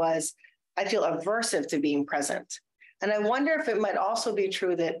heard it was, I feel aversive to being present. And I wonder if it might also be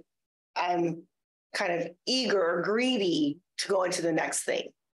true that I'm kind of eager or greedy to go into the next thing.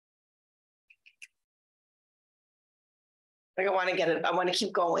 Like I want to get it, I want to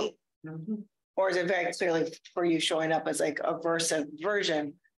keep going. Mm-hmm. Or is it very clearly for you showing up as like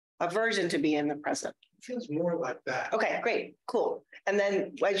aversion to be in the present? It feels more like that. Okay, great, cool. And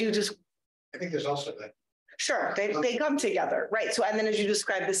then as you just... I think there's also that. Sure, they come together, right? So, and then as you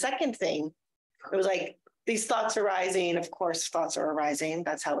describe the second thing, it was like, these thoughts arising, of course, thoughts are arising,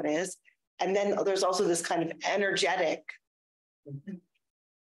 that's how it is. And then there's also this kind of energetic,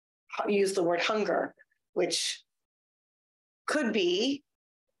 use the word hunger, which could be,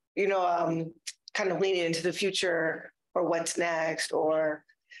 kind of leaning into the future or what's next, or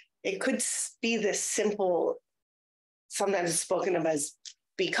it could be this simple, sometimes it's spoken of as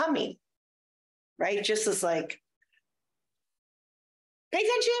becoming, right? Just as like, pay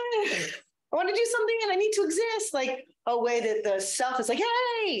attention, I want to do something and I need to exist, like a way that the self is like,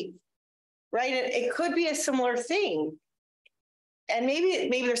 hey, right? It could be a similar thing. And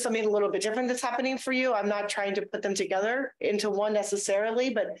maybe there's something a little bit different that's happening for you. I'm not trying to put them together into one necessarily,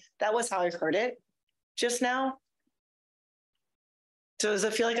 but that was how I heard it just now. So does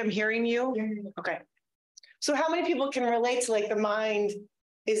it feel like I'm hearing you? Yeah. Okay. So how many people can relate to like the mind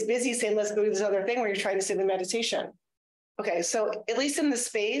is busy saying, let's go do this other thing where you're trying to sit in meditation? Okay, so at least in the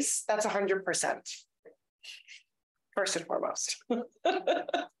space, that's 100%. First and foremost. Right?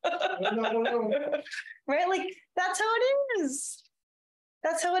 Like, that's how it is.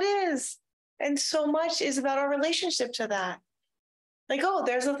 That's how it is. And so much is about our relationship to that. Like, oh,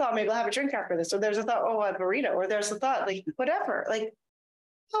 there's a thought, maybe I'll have a drink after this. Or there's a thought, oh, a burrito. Or there's a thought, like, whatever. Like,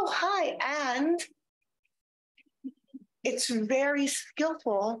 oh, hi. And it's very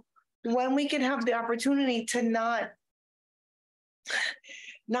skillful when we can have the opportunity to not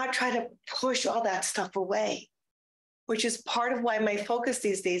try to push all that stuff away, which is part of why my focus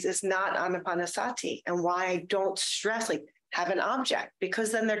these days is not on Anapanasati and why I don't stress, like, have an object,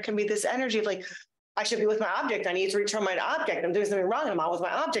 because then there can be this energy of like, I should be with my object. I need to return my object. I'm doing something wrong. I'm out with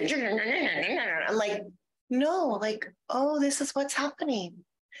my object. I'm like, no, like, oh, this is what's happening.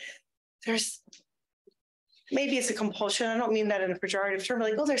 There's, maybe it's a compulsion. I don't mean that in a pejorative term.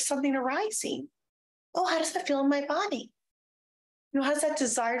 Like, oh, there's something arising. Oh, how does that feel in my body? how does that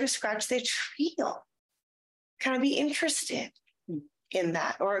desire to scratch the itch feel? Can I be interested in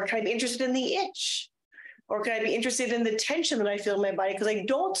that? Or can I be interested in the itch? Or can I be interested in the tension that I feel in my body because I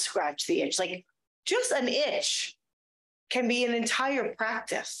don't scratch the itch? Like just an itch can be an entire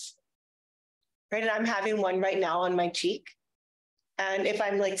practice, right? And I'm having one right now on my cheek. And if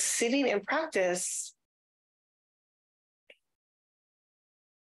I'm like sitting in practice,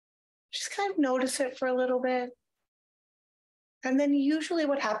 just kind of notice it for a little bit. And then usually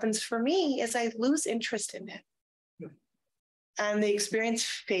what happens for me is I lose interest in it. And the experience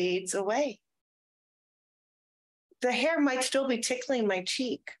fades away. The hair might still be tickling my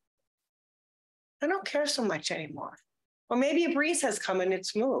cheek. I don't care so much anymore. Or maybe a breeze has come and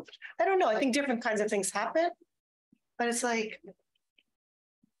it's moved. I don't know. I think different kinds of things happen. But it's like,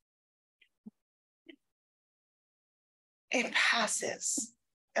 it passes.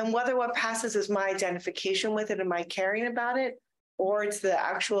 And whether what passes is my identification with it and my caring about it, or it's the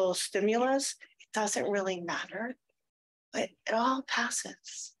actual stimulus, it doesn't really matter. But it all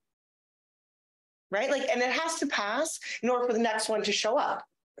passes. Right? Like, and it has to pass in order for the next one to show up.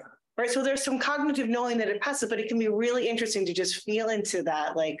 Right? So there's some cognitive knowing that it passes, but it can be really interesting to just feel into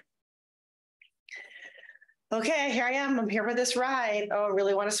that. Like, okay, here I am. I'm here for this ride. Oh, I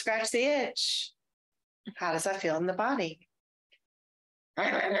really want to scratch the itch. How does that feel in the body?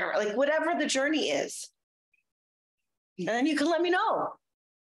 Like whatever the journey is. And then you can let me know.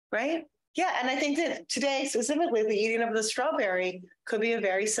 Right? Yeah. And I think that today, specifically, the eating of the strawberry could be a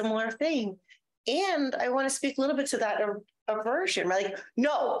very similar thing. And I want to speak a little bit to that aversion, right? Like,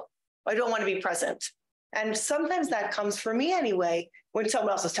 no, I don't want to be present. And sometimes that comes for me anyway, when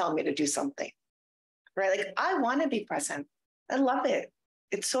someone else is telling me to do something, right? Like, I want to be present. I love it.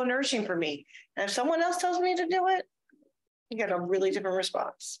 It's so nourishing for me. And if someone else tells me to do it, you get a really different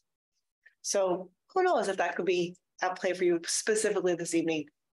response. So who knows if that could be at play for you specifically this evening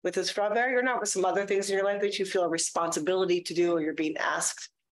with the strawberry or not, with some other things in your life that you feel a responsibility to do or you're being asked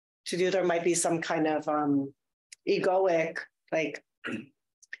to do. There might be some kind of egoic, like,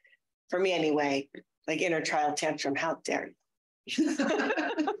 for me anyway, like inner child tantrum. How dare you? I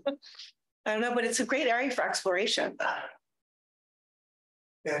don't know, but it's a great area for exploration.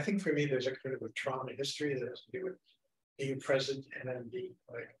 Yeah, I think for me, there's a kind of a trauma history that has to do with being present and then being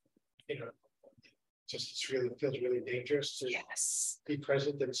like, just feels really dangerous to be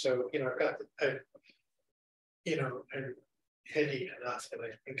present. And so, I've got, I'm heady enough that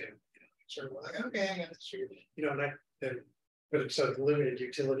I think I'm sort of like, okay, I got this, but it's sort of limited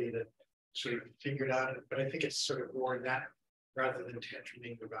utility that sort of figured out. But I think it's sort of more in that rather than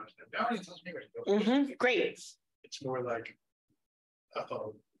tantruming about it. No, it tells me where to go. Great. It's more like,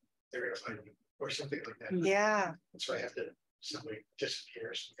 uh-oh, they're going to find me or something like that. Yeah. So I have to somebody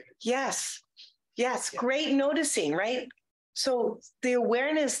disappear or something. Yes. Yes. Yeah. Great noticing, right? So the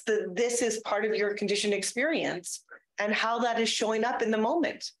awareness that this is part of your conditioned experience and how that is showing up in the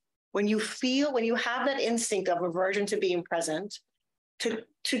moment. When you have that instinct of aversion to being present, to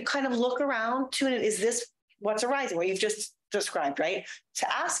kind of look around, tune in, is this what's arising? What you've just described, right?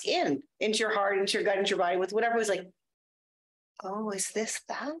 To ask into your heart, into your gut, into your body, with whatever is like, oh, is this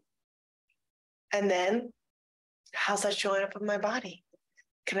that? And then, how's that showing up in my body?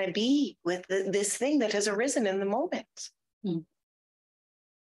 Can I be with this thing that has arisen in the moment? You're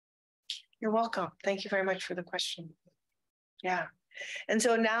welcome. Thank you very much for the question. Yeah. And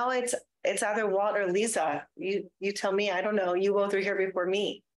so now it's either Walt or Lisa. You tell me. I don't know. You both are here before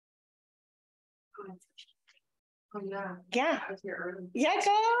me. Oh yeah. Yeah. I was here early. Yeah,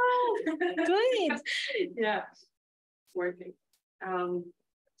 go. Good. Yeah. Working.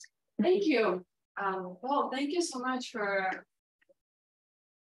 Thank you. Well, thank you so much for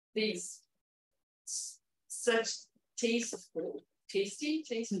these such tasteful.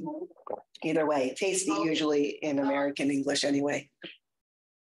 Either way, tasty usually in American English anyway.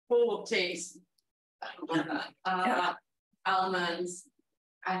 Full of taste. Almonds.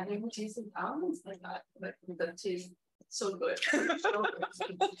 I've never tasted almonds like that, but the taste so good.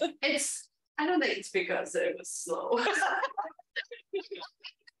 I don't think it's because it was slow.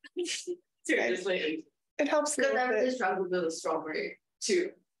 Seriously. It helps. Because I really struggled with the strawberry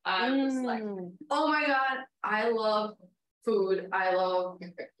too. I was like, oh my God, I love food. I love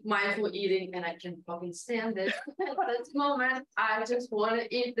mindful eating, and I can fucking stand it. At this moment, I just want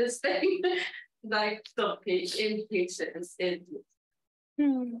to eat this thing. Like the impatience.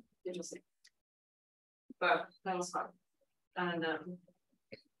 Interesting. But that was fun. And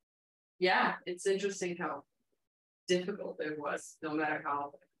yeah, it's interesting how difficult it was, no matter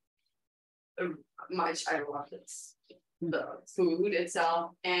how much I loved it. The food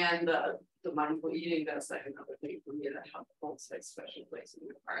itself and the the mindful eating, that's like another thing for me that holds like special place in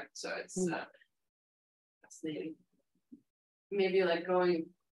my heart. So it's fascinating. Maybe like going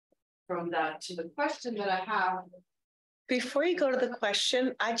from that to the question that I have. Before you go to the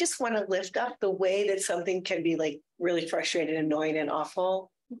question, I just want to lift up the way that something can be like really frustrating, annoying, and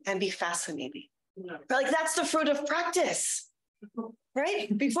awful and be fascinating. No. Like that's the fruit of practice,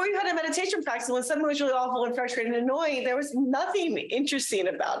 right? Before you had a meditation practice, when something was really awful and frustrating and annoying, there was nothing interesting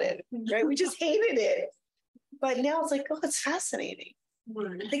about it, right? We just hated it. But now it's like, oh, it's fascinating.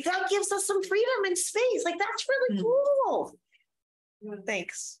 Like that gives us some freedom and space. Like that's really cool.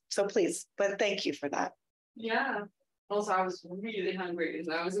 Thanks. So please, but thank you for that. Yeah. Also, I was really hungry,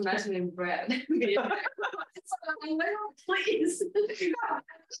 and I was imagining bread. Please.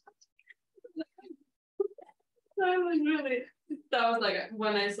 I was really, that was like,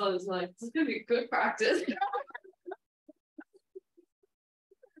 when I saw this, like, this is going to be good practice.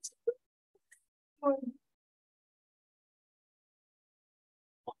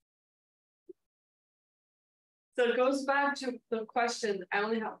 So it goes back to the question. I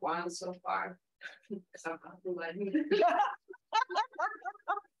only have one so far. Because I'm not letting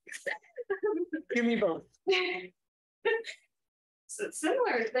Give me both. So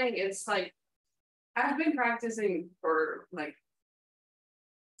similar thing. It's like I've been practicing for like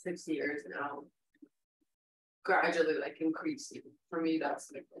 6 years now, gradually like increasing. For me,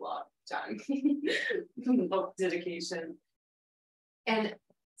 that's like a lot of time of dedication. And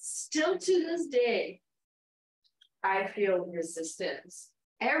still to this day, I feel resistance.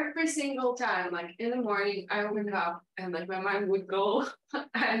 Every single time, like in the morning, I wake up and like my mind would go,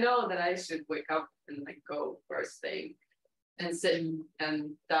 I know that I should wake up and like go first thing and sit,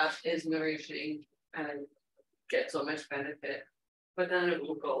 and that is nourishing and I get so much benefit. But then it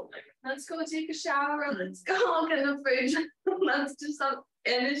will go like, let's go take a shower, let's go look in the fridge, let's do something.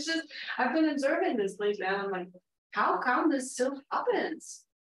 And it's just, I've been observing this lately and I'm like, how come this still happens?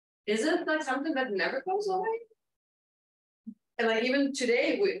 Is it like something that never goes away? And like even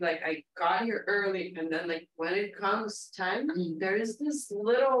today, like I got here early, and then like when it comes time, there is this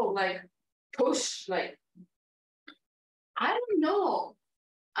little like push, like I don't know.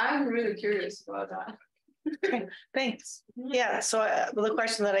 I'm really curious about that. Okay, thanks. Yeah. So the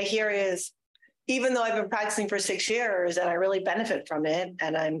question that I hear is, even though I've been practicing for 6 years and I really benefit from it,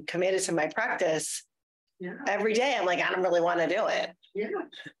 and I'm committed to my practice, every day I'm like, I don't really want to do it. Yeah.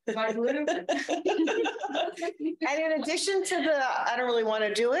 Like literally. And in addition to the, I don't really want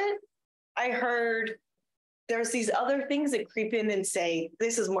to do it, I heard there's these other things that creep in and say,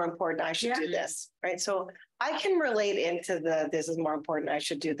 this is more important, I should do this, right? So I can relate into the, this is more important, I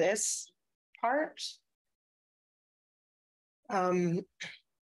should do this part. I'm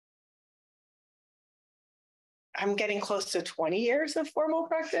getting close to 20 years of formal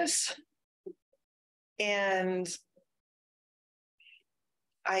practice. And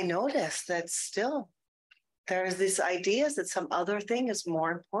I noticed that still there's these ideas that some other thing is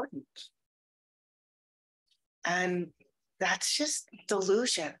more important. And that's just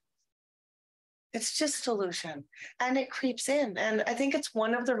delusion. It's just delusion. And it creeps in. And I think it's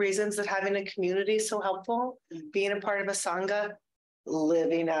one of the reasons that having a community is so helpful, being a part of a Sangha,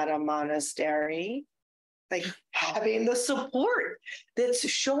 living at a monastery, like having the support that's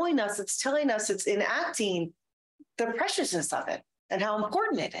showing us, it's telling us, it's enacting the preciousness of it and how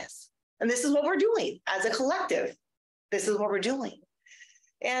important it is. And this is what we're doing as a collective. This is what we're doing.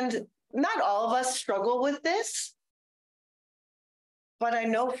 And not all of us struggle with this, but I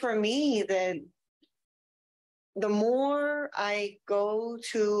know for me that the more I go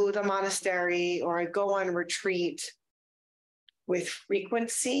to the monastery or I go on retreat with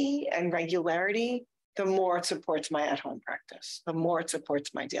frequency and regularity, the more it supports my at-home practice, the more it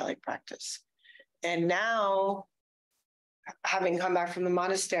supports my daily practice. And now, having come back from the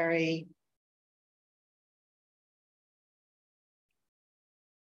monastery,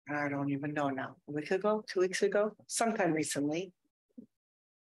 I don't even know now, a week ago, 2 weeks ago, sometime recently,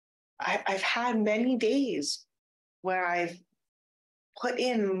 I've had many days where I've put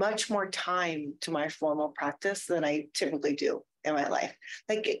in much more time to my formal practice than I typically do in my life.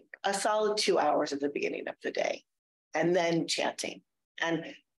 Like a solid 2 hours at the beginning of the day, and then chanting. And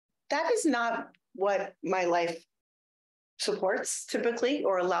that is not what my life supports typically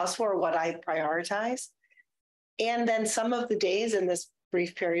or allows for, or what I prioritize. And then some of the days in this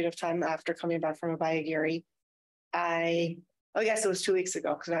brief period of time after coming back from Abhayagiri, I guess it was 2 weeks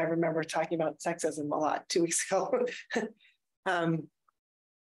ago, because I remember talking about sexism a lot 2 weeks ago.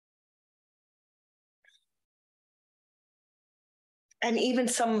 And even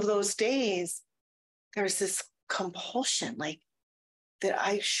some of those days, there's this compulsion, like that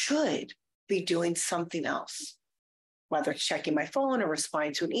I should be doing something else, whether it's checking my phone or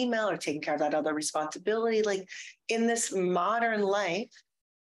responding to an email or taking care of that other responsibility. Like in this modern life,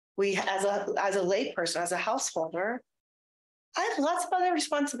 we, as a lay person, as a householder, I have lots of other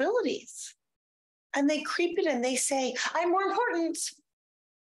responsibilities. And they creep in and they say, I'm more important.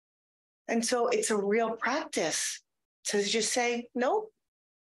 And so it's a real practice to just say, no,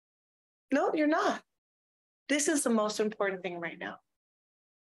 you're not. This is the most important thing right now.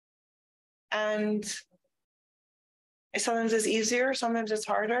 And sometimes it's easier, sometimes it's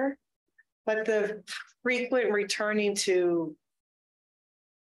harder. But the frequent returning to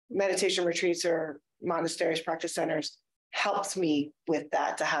meditation retreats or monasteries, practice centers, helps me with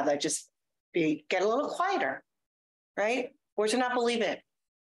that, to have that just get a little quieter, right? Or to not believe it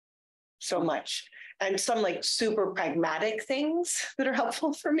so much. And some like super pragmatic things that are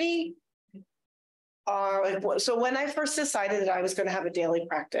helpful for me are like, so when I first decided that I was going to have a daily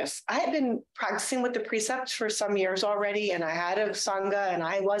practice, I had been practicing with the precepts for some years already, and I had a Sangha and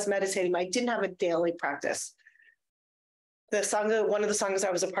I was meditating. I didn't have a daily practice. The Sangha, one of the Sanghas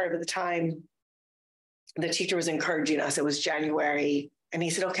I was a part of at the time, the teacher was encouraging us. It was January. And he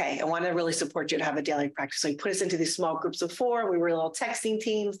said, okay, I want to really support you to have a daily practice. So he put us into these small groups of 4. We were little texting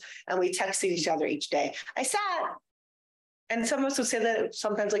teams and we texted each other each day. I sat, and some of us would say that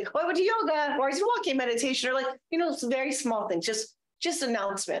sometimes like, oh, I went to yoga, or I was walking meditation, or like, it's very small things, just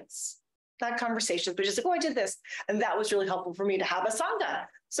announcements, not conversations, but just like, oh, I did this. And that was really helpful for me to have a Sangha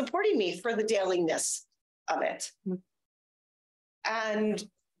supporting me for the dailiness of it. And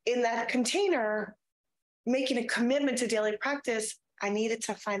in that container, making a commitment to daily practice, I needed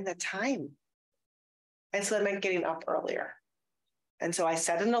to find the time. And so that meant getting up earlier. And so I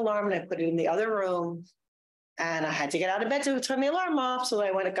set an alarm and I put it in the other room. And I had to get out of bed to turn the alarm off. So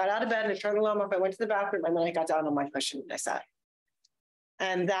I got out of bed and I turned the alarm off. I went to the bathroom and then I got down on my cushion and I sat.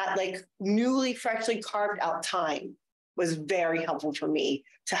 And that like newly, freshly carved out time was very helpful for me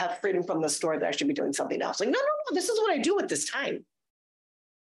to have freedom from the story that I should be doing something else. Like, no, this is what I do with this time.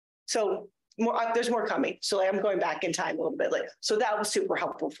 So there's more coming. So I'm going back in time a little bit later. So that was super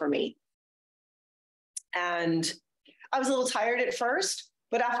helpful for me. And I was a little tired at first,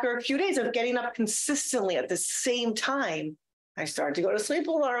 but after a few days of getting up consistently at the same time, I started to go to sleep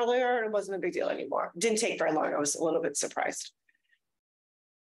a little earlier. It wasn't a big deal anymore. It didn't take very long. I was a little bit surprised.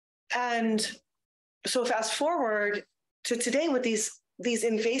 And so fast forward to today with these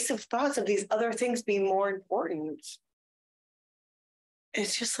invasive thoughts of these other things being more important.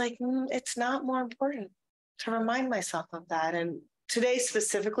 It's just like, it's not more important, to remind myself of that. And today,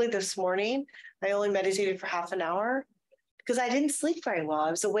 specifically this morning, I only meditated for half an hour because I didn't sleep very well. I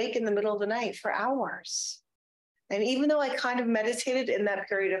was awake in the middle of the night for hours. And even though I kind of meditated in that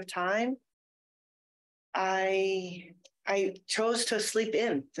period of time, I chose to sleep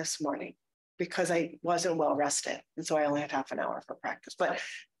in this morning because I wasn't well rested. And so I only had half an hour for practice. But,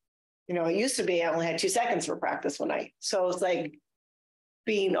 it used to be I only had 2 seconds for practice one night. So it's like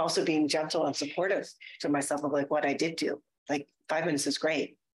being gentle and supportive to myself of like what I did do. Like 5 minutes is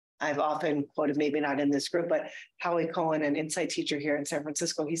great. I've often quoted, maybe not in this group, but Howie Cohen, an insight teacher here in San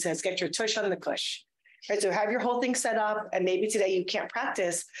Francisco, he says, get your tush on the cush. Right? So have your whole thing set up, and maybe today you can't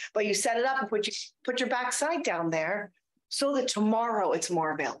practice, but you set it up and put your backside down there so that tomorrow it's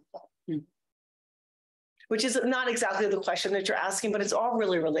more available. Which is not exactly the question that you're asking, but it's all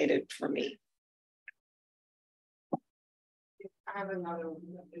really related for me. I have another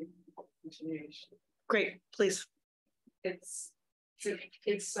continuation. Great, please. It's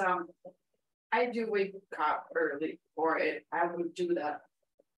I do wake up early for it. I would do that.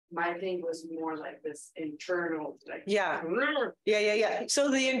 My thing was more like this internal, like yeah. So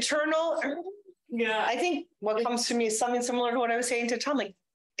the internal, I think what comes to me is something similar to what I was saying to Tom. Like,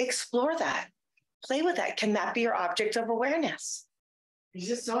 explore that, play with that. Can that be your object of awareness? It's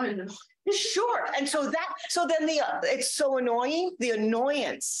just so annoying. Sure. And so then it's so annoying. The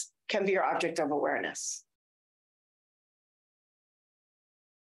annoyance can be your object of awareness.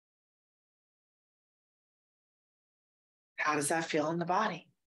 How does that feel in the body?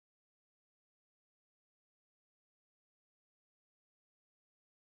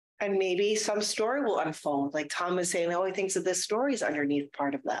 And maybe some story will unfold. Like Tom is saying, oh, he thinks that this story is underneath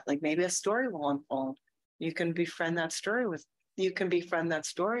part of that. Like maybe a story will unfold. You can befriend that story with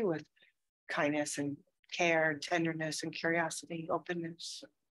kindness and care and tenderness and curiosity, openness.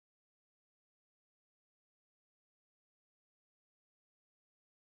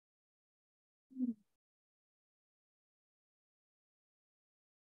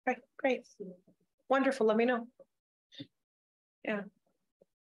 Okay, great. Wonderful. Let me know. Yeah.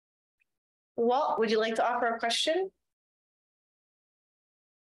 Well, would you like to offer a question?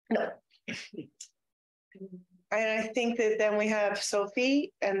 No. And I think that then we have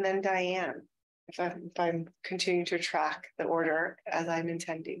Sophie and then Diane, if I'm continuing to track the order as I'm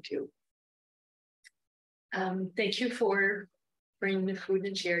intending to. Thank you for bringing the food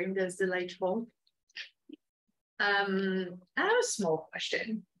and sharing. That's delightful. I have a small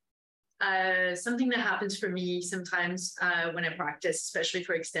question. Something that happens for me sometimes when I practice, especially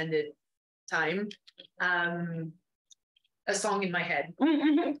for extended time, a song in my head.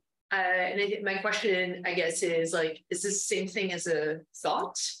 And my question, I guess, is like, is this the same thing as a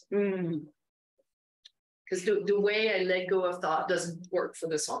thought? Because the way I let go of thought doesn't work for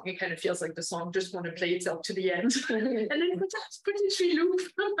the song. It kind of feels like the song just want to play itself to the end. And then potentially loop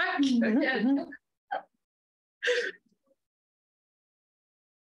back again.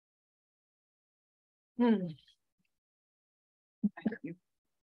 Thank you.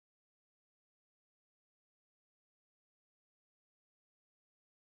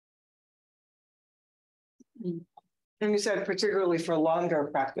 And you said particularly for longer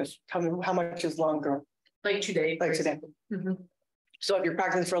practice. Tell me, how much is longer? Like today. Like today. So if you're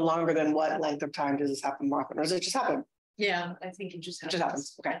practicing for longer, than what length of time does this happen more often? Or does it just happen? Yeah, I think it just happens. It just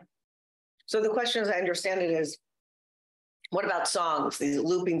happens. Okay. So the question, as I understand it, is what about songs? These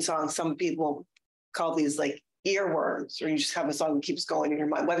looping songs, some people call these like earworms, or you just have a song that keeps going in your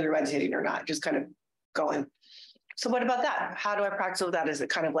mind, whether you're meditating or not, just kind of going. So what about that? How do I practice with that? Is it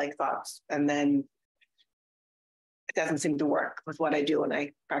kind of like thoughts? And then it doesn't seem to work with what I do when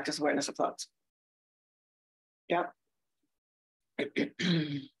I practice awareness of thoughts. Yeah. I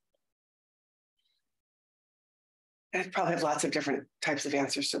probably have lots of different types of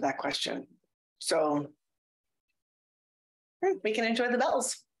answers to that question. So we can enjoy the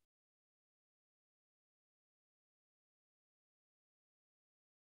bells.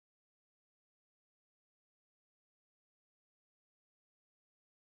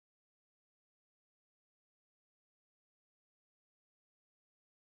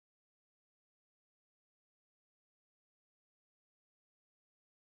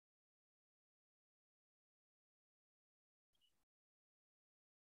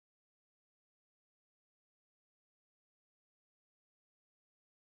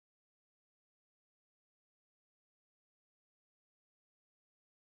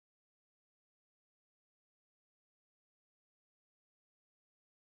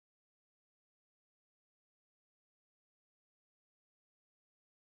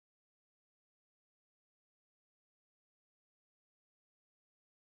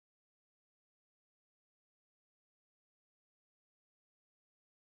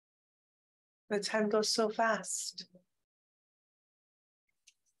 The time goes so fast.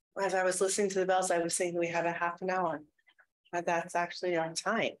 As I was listening to the bells, I was thinking we have a half an hour, but that's actually our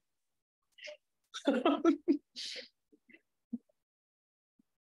time.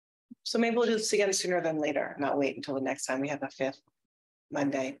 So maybe we'll do this again sooner than later, not wait until the next time we have a fifth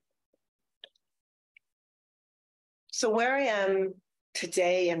Monday. So where I am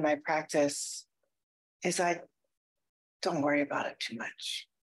today in my practice is I don't worry about it too much.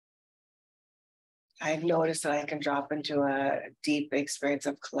 I've noticed that I can drop into a deep experience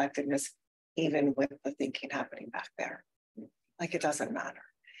of collectedness, even with the thinking happening back there. Like it doesn't matter.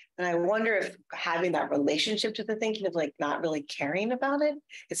 And I wonder if having that relationship to the thinking of like not really caring about it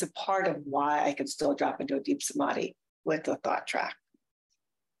is a part of why I can still drop into a deep samadhi with the thought track.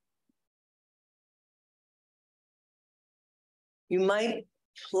 You might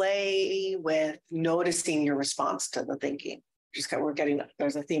play with noticing your response to the thinking.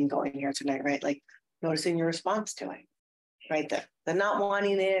 There's a theme going here tonight, right? Like noticing your response to it, right? The not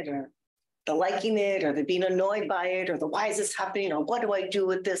wanting it, or the liking it, or the being annoyed by it, or the why is this happening, or what do I do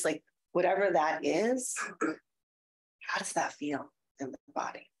with this? Like whatever that is, how does that feel in the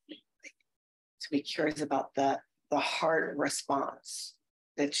body? Like, to be curious about the heart response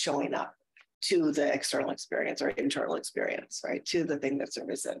that's showing up to the external experience or internal experience, right? To the thing that's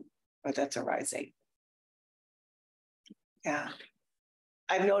arisen or that's arising. Yeah.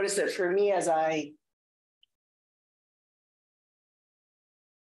 I've noticed that for me,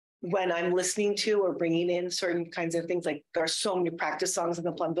 when I'm listening to or bringing in certain kinds of things, like there are so many practice songs in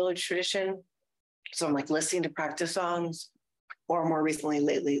the Plum Village tradition. So I'm like listening to practice songs, or more recently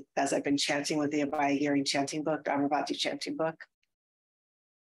lately, as I've been chanting with the Abhaya Hearing chanting book, Dharma chanting book,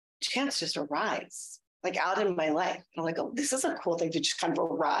 chants just arise, like out in my life. I'm like, oh, this is a cool thing to just kind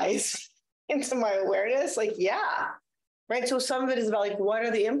of arise into my awareness. Like, yeah, right. So some of it is about like, what are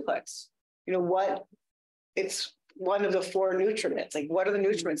the inputs? It's one of the four nutriments. Like, what are the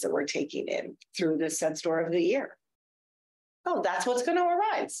nutriments that we're taking in through this sense door of the ear? Oh, that's what's going to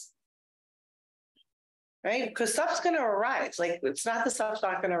arise. right? Because stuff's going to arise. Like, it's not the stuff's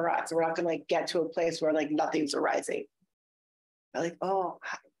not going to arise. We're not going to like get to a place where like nothing's arising. Like, oh,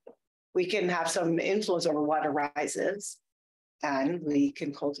 we can have some influence over what arises, and we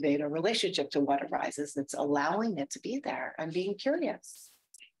can cultivate a relationship to what arises that's allowing it to be there and being curious.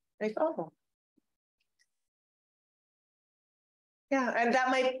 Like, oh. Yeah, and that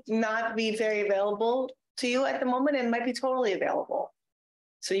might not be very available to you at the moment, and might be totally available.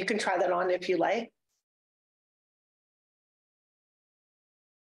 So you can try that on if you like.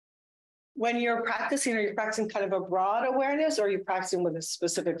 When you're practicing, are you practicing kind of a broad awareness, or are you practicing with a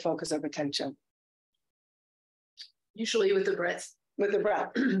specific focus of attention? Usually with the breath. With the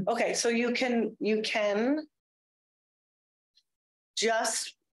breath. Okay, so you can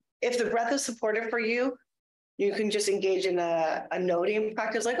just, if the breath is supportive for you, you can just engage in a noting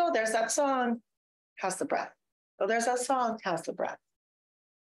practice, like, oh, there's that song. How's the breath? Oh, there's that song. How's the breath?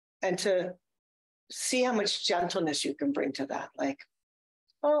 And to see how much gentleness you can bring to that. Like,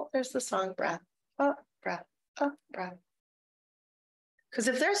 oh, there's the song, breath. Oh, breath. Oh, breath. Because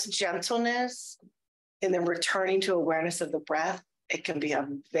if there's gentleness in the returning to awareness of the breath, it can be a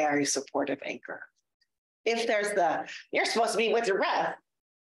very supportive anchor. If there's the, you're supposed to be with your breath,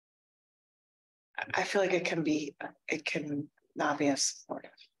 I feel like it can not be as supportive,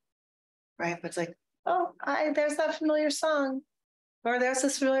 right? But it's like, oh, there's that familiar song, or there's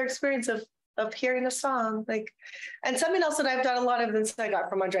this familiar experience of hearing a song. Like, and something else that I've done a lot of this I got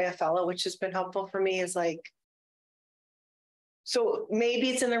from Andrea Fellow, which has been helpful for me, is like, so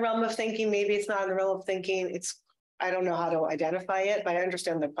maybe it's in the realm of thinking, maybe it's not in the realm of thinking. I don't know how to identify it, but I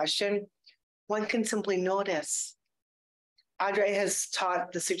understand the question. One can simply notice. Andre has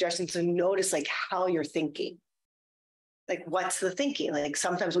taught the suggestion to notice like how you're thinking. Like, what's the thinking? Like,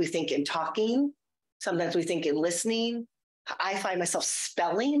 sometimes we think in talking, sometimes we think in listening. I find myself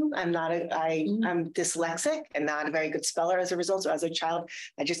spelling. I'm dyslexic and not a very good speller as a result. So as a child,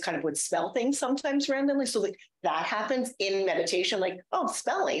 I just kind of would spell things sometimes randomly. So like that happens in meditation, like, oh,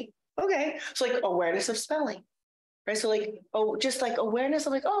 spelling. Okay. So like awareness of spelling, right? So like, oh, just like awareness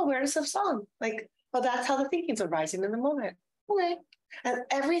of like, oh, awareness of song. Like, oh, that's how the thinking's arising in the moment. Okay. And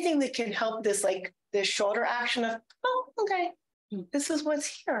everything that can help this, like this shoulder action of, oh, okay, this is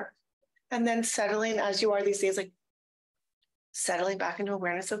what's here. And then settling as you are these days, like settling back into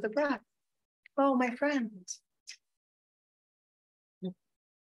awareness of the breath. Oh, my friends.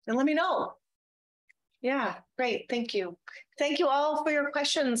 And let me know. Yeah, great. Thank you. Thank you all for your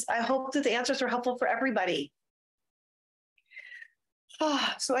questions. I hope that the answers were helpful for everybody.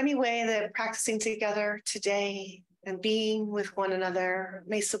 So anyway, that practicing together today and being with one another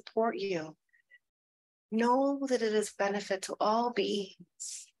may support you. Know that it is benefit to all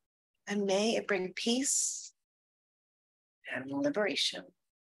beings, and may it bring peace and liberation.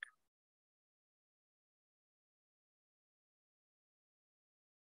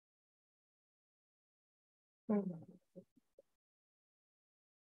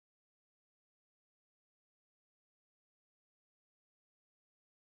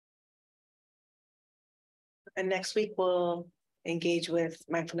 And next week, we'll engage with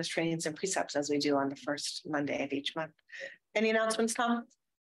mindfulness trainings and precepts as we do on the first Monday of each month. Any announcements, Tom?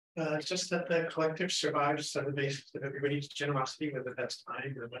 Just that the collective survives on the basis of everybody's generosity, whether that's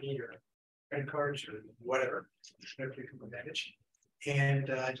time or money or credit cards or whatever, whatever you can manage. And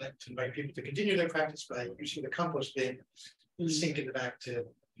I'd like to invite people to continue their practice by using the compost bin, sink it back to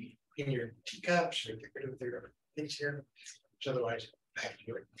in your teacups or get rid of their things here, which otherwise I have to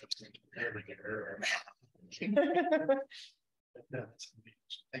do it. No,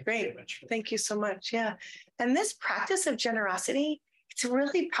 thank Great. you very much. Thank you so much. Yeah. And this practice of generosity, it's a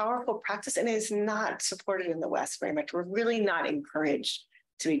really powerful practice, and it is not supported in the West very much. We're really not encouraged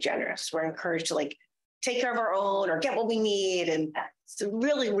to be generous. We're encouraged to like take care of our own or get what we need. And it's a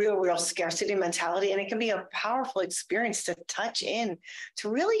really real scarcity mentality. And it can be a powerful experience to touch in to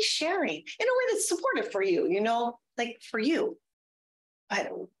really sharing in a way that's supportive for you, you know, like for you.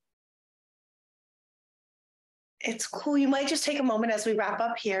 But it's cool. You might just take a moment as we wrap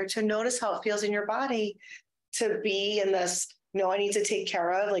up here to notice how it feels in your body to be in this, I need to take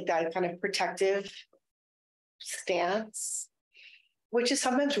care of, like that kind of protective stance, which is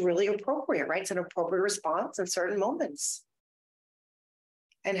sometimes really appropriate, right? It's an appropriate response in certain moments.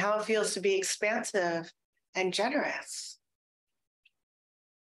 And how it feels to be expansive and generous.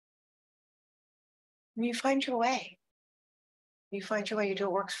 And you find your way. You find your way, you do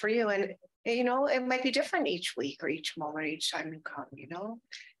what works for you. And, it might be different each week or each moment, each time you come,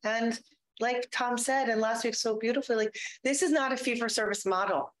 And like Tom said, and last week so beautifully, like this is not a fee-for-service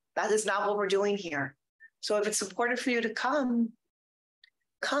model. That is not what we're doing here. So if it's supportive for you to come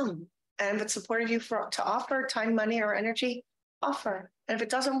And if it's supportive you to offer time, money, or energy, offer. And if it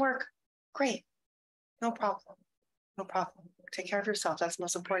doesn't work, great. No problem. No problem. Take care of yourself. That's the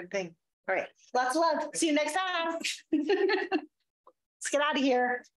most important thing. All right. Lots of love. See you next time. Let's get out of here.